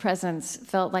in his presence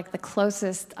felt like the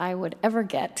closest I would ever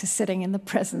get to sitting in the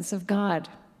presence of God.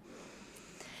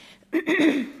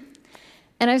 And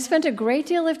I've spent a great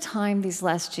deal of time these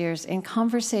last years in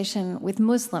conversation with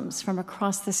Muslims from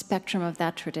across the spectrum of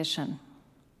that tradition.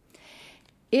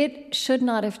 It should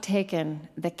not have taken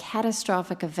the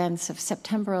catastrophic events of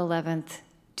September 11th,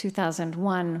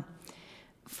 2001,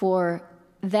 for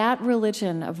that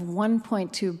religion of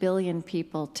 1.2 billion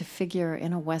people to figure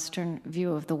in a Western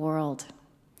view of the world.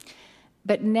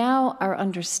 But now our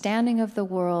understanding of the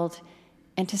world,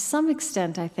 and to some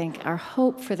extent, I think, our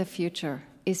hope for the future,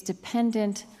 is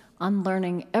dependent on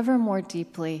learning ever more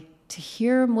deeply to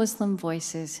hear Muslim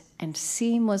voices and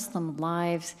see Muslim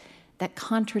lives that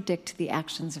contradict the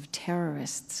actions of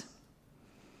terrorists.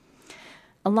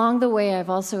 Along the way, I've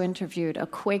also interviewed a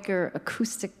Quaker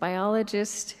acoustic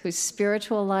biologist whose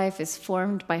spiritual life is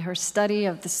formed by her study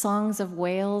of the songs of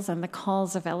whales and the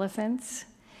calls of elephants.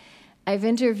 I've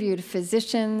interviewed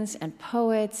physicians and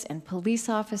poets and police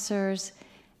officers,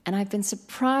 and I've been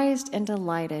surprised and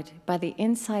delighted by the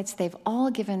insights they've all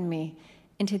given me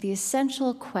into the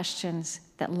essential questions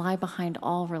that lie behind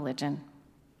all religion.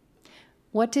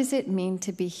 What does it mean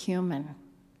to be human?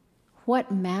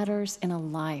 What matters in a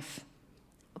life?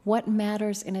 What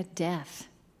matters in a death?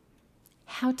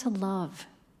 How to love?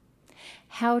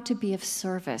 How to be of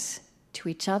service to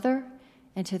each other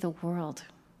and to the world?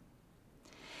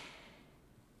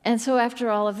 And so after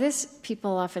all of this,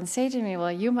 people often say to me,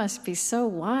 well, you must be so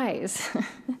wise.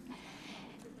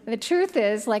 The truth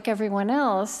is, like everyone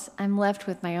else, I'm left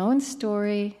with my own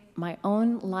story, my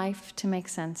own life to make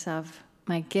sense of,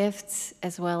 my gifts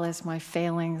as well as my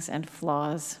failings and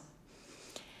flaws.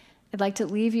 I'd like to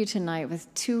leave you tonight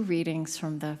with two readings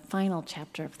from the final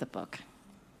chapter of the book.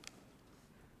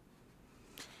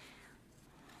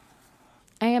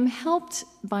 I am helped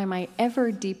by my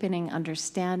ever-deepening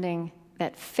understanding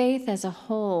that faith as a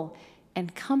whole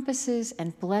encompasses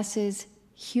and blesses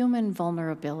human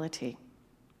vulnerability.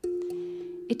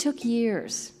 It took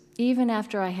years, even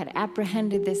after I had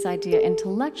apprehended this idea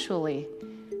intellectually,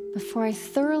 before I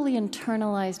thoroughly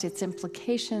internalized its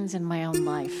implications in my own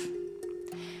life.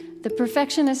 The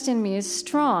perfectionist in me is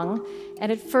strong,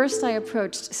 and at first I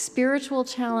approached spiritual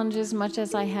challenges much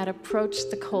as I had approached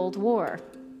the Cold War.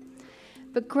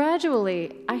 But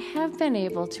gradually, I have been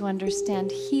able to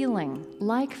understand healing,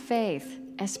 like faith,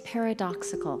 as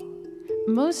paradoxical,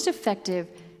 most effective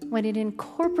when it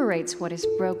incorporates what is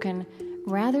broken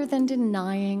rather than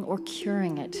denying or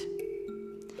curing it.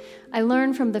 I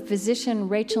learned from the physician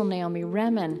Rachel Naomi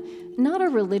Remen, not a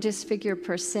religious figure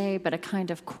per se, but a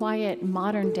kind of quiet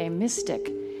modern-day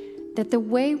mystic, that the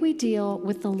way we deal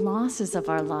with the losses of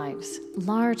our lives,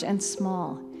 large and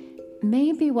small,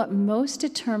 may be what most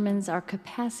determines our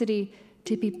capacity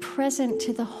to be present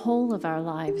to the whole of our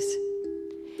lives.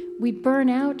 We burn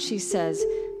out, she says,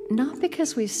 not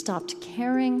because we've stopped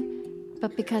caring,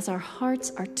 but because our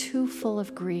hearts are too full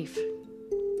of grief.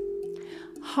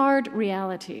 Hard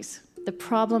realities, the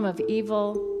problem of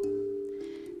evil,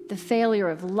 the failure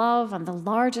of love on the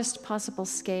largest possible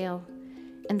scale,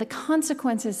 and the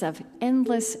consequences of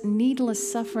endless,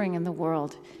 needless suffering in the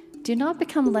world do not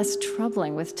become less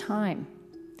troubling with time.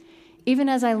 Even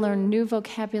as I learn new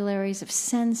vocabularies of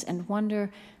sense and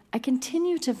wonder, I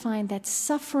continue to find that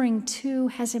suffering, too,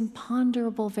 has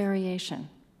imponderable variation.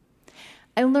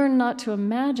 I learn not to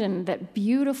imagine that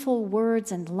beautiful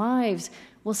words and lives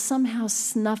will somehow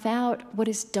snuff out what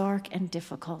is dark and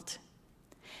difficult.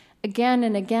 Again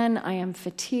and again, I am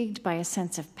fatigued by a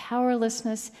sense of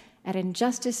powerlessness at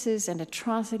injustices and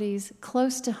atrocities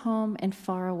close to home and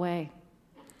far away.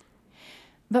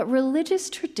 But religious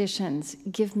traditions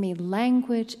give me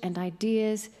language and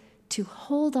ideas to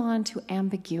hold on to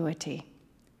ambiguity,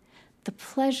 the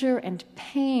pleasure and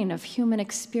pain of human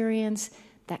experience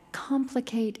that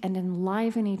complicate and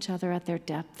enliven each other at their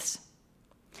depths.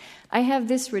 I have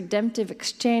this redemptive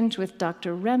exchange with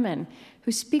Dr. Remen,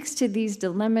 who speaks to these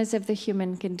dilemmas of the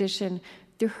human condition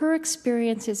through her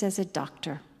experiences as a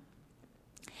doctor.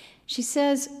 She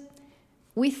says,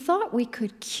 "We thought we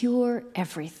could cure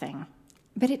everything.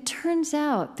 But it turns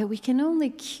out that we can only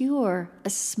cure a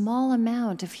small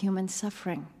amount of human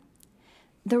suffering.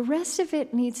 The rest of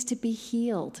it needs to be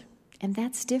healed, and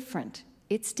that's different.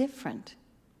 It's different."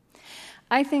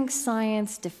 I think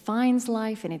science defines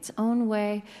life in its own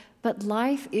way, but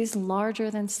life is larger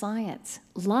than science.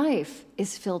 Life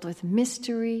is filled with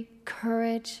mystery,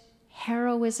 courage,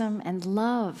 heroism, and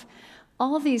love,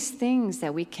 all these things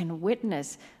that we can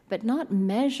witness, but not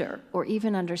measure or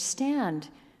even understand,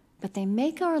 but they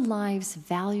make our lives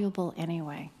valuable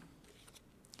anyway.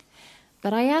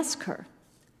 But I ask her,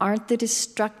 aren't the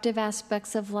destructive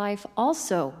aspects of life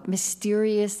also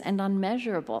mysterious and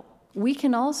unmeasurable? We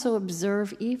can also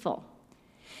observe evil.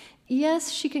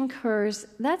 Yes, she concurs,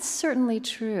 that's certainly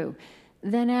true.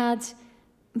 Then adds,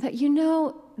 but you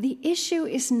know, the issue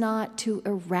is not to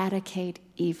eradicate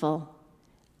evil.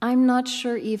 I'm not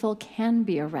sure evil can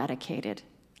be eradicated.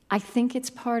 I think it's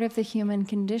part of the human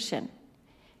condition.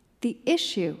 The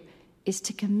issue is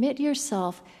to commit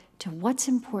yourself to what's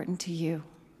important to you.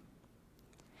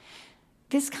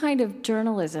 This kind of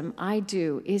journalism I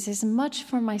do is as much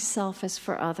for myself as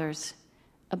for others,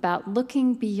 about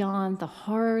looking beyond the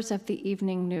horrors of the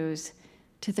evening news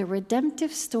to the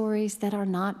redemptive stories that are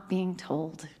not being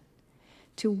told,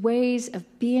 to ways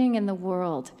of being in the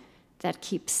world that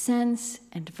keep sense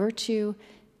and virtue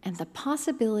and the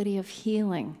possibility of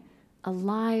healing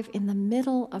alive in the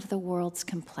middle of the world's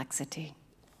complexity.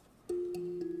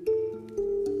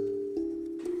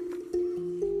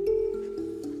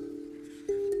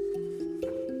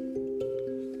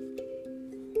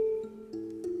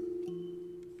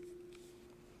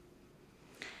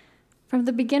 From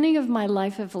the beginning of my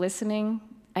life of listening,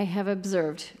 I have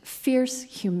observed fierce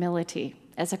humility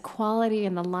as a quality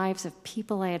in the lives of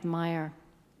people I admire.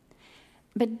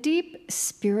 But deep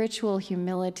spiritual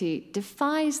humility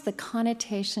defies the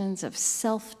connotations of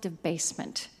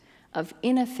self-debasement, of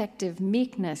ineffective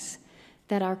meekness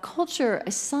that our culture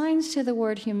assigns to the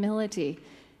word humility,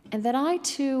 and that I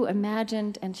too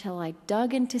imagined until I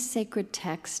dug into sacred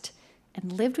text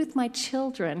and lived with my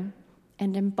children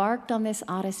and embarked on this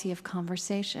odyssey of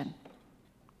conversation.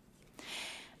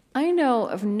 I know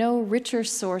of no richer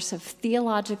source of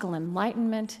theological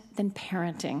enlightenment than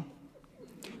parenting.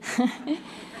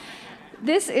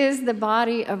 This is the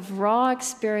body of raw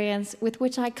experience with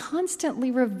which I constantly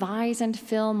revise and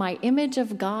fill my image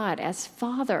of God as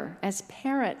father, as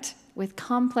parent, with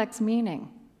complex meaning.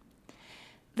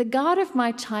 The God of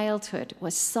my childhood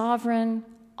was sovereign,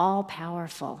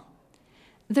 all-powerful.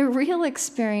 The real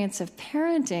experience of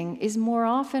parenting is more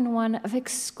often one of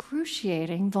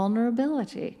excruciating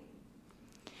vulnerability.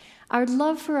 Our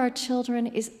love for our children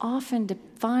is often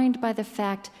defined by the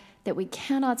fact that we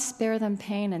cannot spare them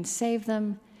pain and save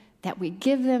them, that we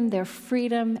give them their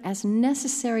freedom as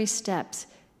necessary steps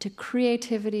to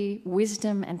creativity,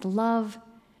 wisdom, and love,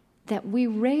 that we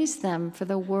raise them for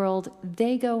the world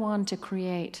they go on to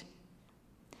create.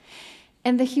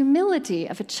 And the humility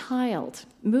of a child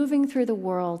moving through the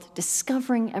world,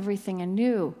 discovering everything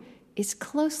anew, is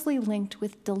closely linked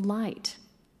with delight.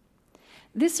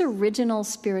 This original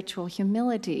spiritual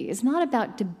humility is not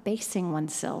about debasing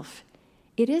oneself.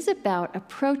 It is about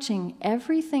approaching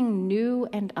everything new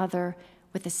and other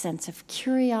with a sense of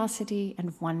curiosity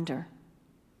and wonder.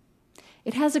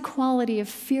 It has a quality of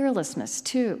fearlessness,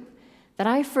 too, that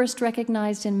I first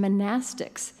recognized in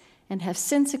monastics and have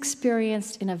since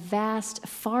experienced in a vast,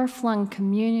 far-flung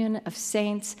communion of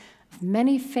saints of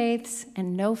many faiths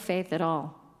and no faith at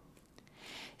all.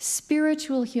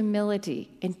 Spiritual humility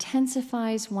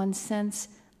intensifies one's sense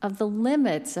of the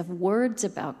limits of words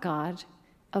about God,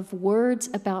 of words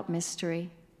about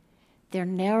mystery, their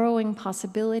narrowing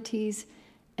possibilities,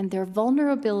 and their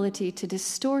vulnerability to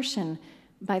distortion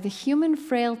by the human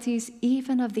frailties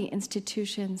even of the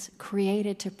institutions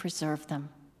created to preserve them.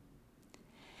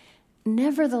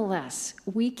 Nevertheless,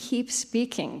 we keep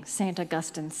speaking, St.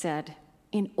 Augustine said,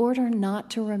 in order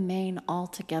not to remain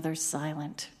altogether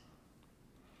silent.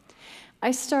 I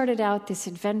started out this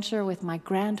adventure with my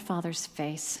grandfather's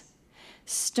face,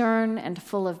 stern and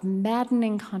full of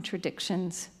maddening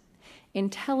contradictions,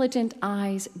 intelligent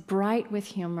eyes bright with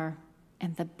humor,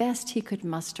 and the best he could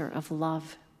muster of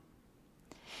love.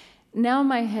 Now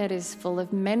my head is full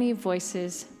of many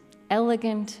voices,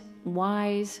 elegant,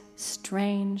 wise,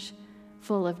 strange,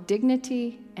 full of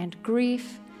dignity and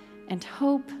grief and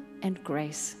hope and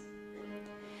grace.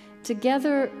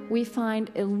 Together, we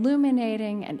find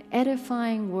illuminating and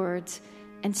edifying words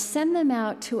and send them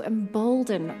out to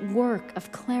embolden work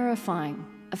of clarifying,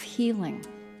 of healing.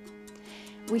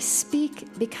 We speak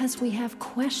because we have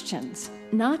questions,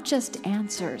 not just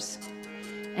answers.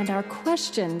 And our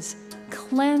questions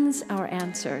cleanse our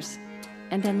answers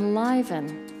and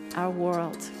enliven our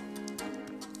world.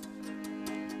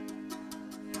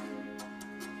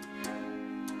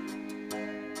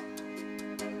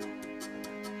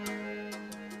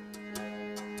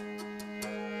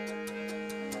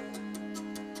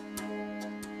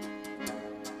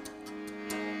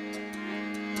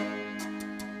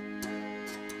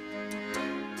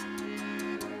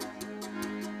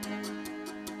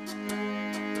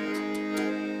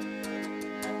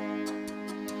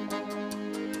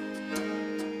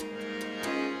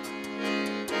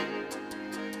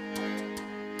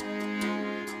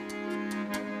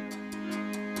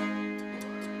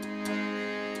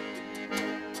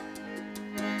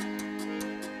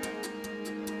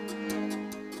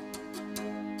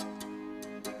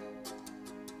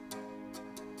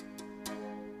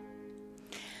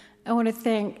 I want to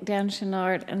thank Dan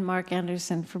Chenard and Mark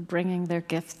Anderson for bringing their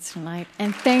gifts tonight.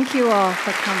 And thank you all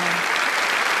for coming.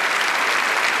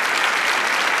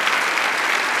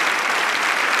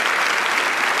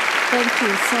 Thank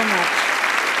you so much.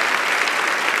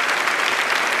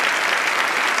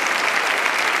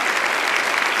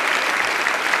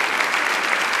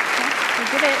 We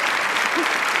did it.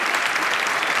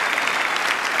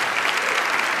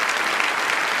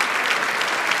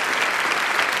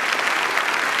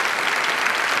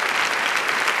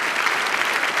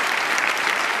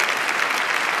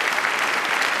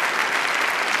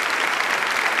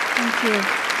 Thank you.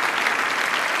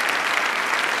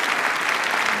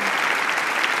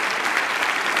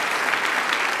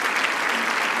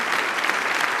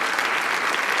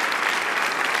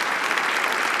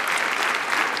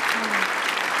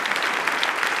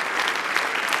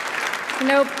 You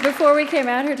know, before we came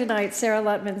out here tonight, Sarah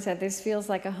Lutman said this feels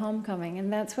like a homecoming,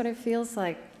 and that's what it feels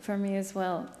like for me as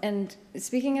well. And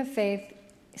speaking of faith,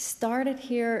 started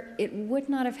here, it would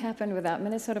not have happened without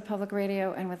Minnesota Public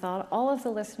Radio and without all of the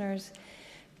listeners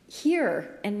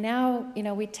here. And now, you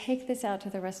know, we take this out to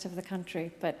the rest of the country.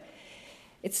 But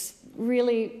it's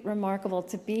really remarkable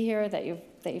to be here, that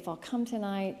you've all come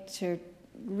tonight, to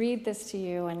read this to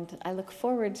you, and I look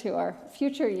forward to our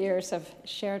future years of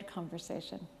shared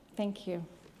conversation. Thank you.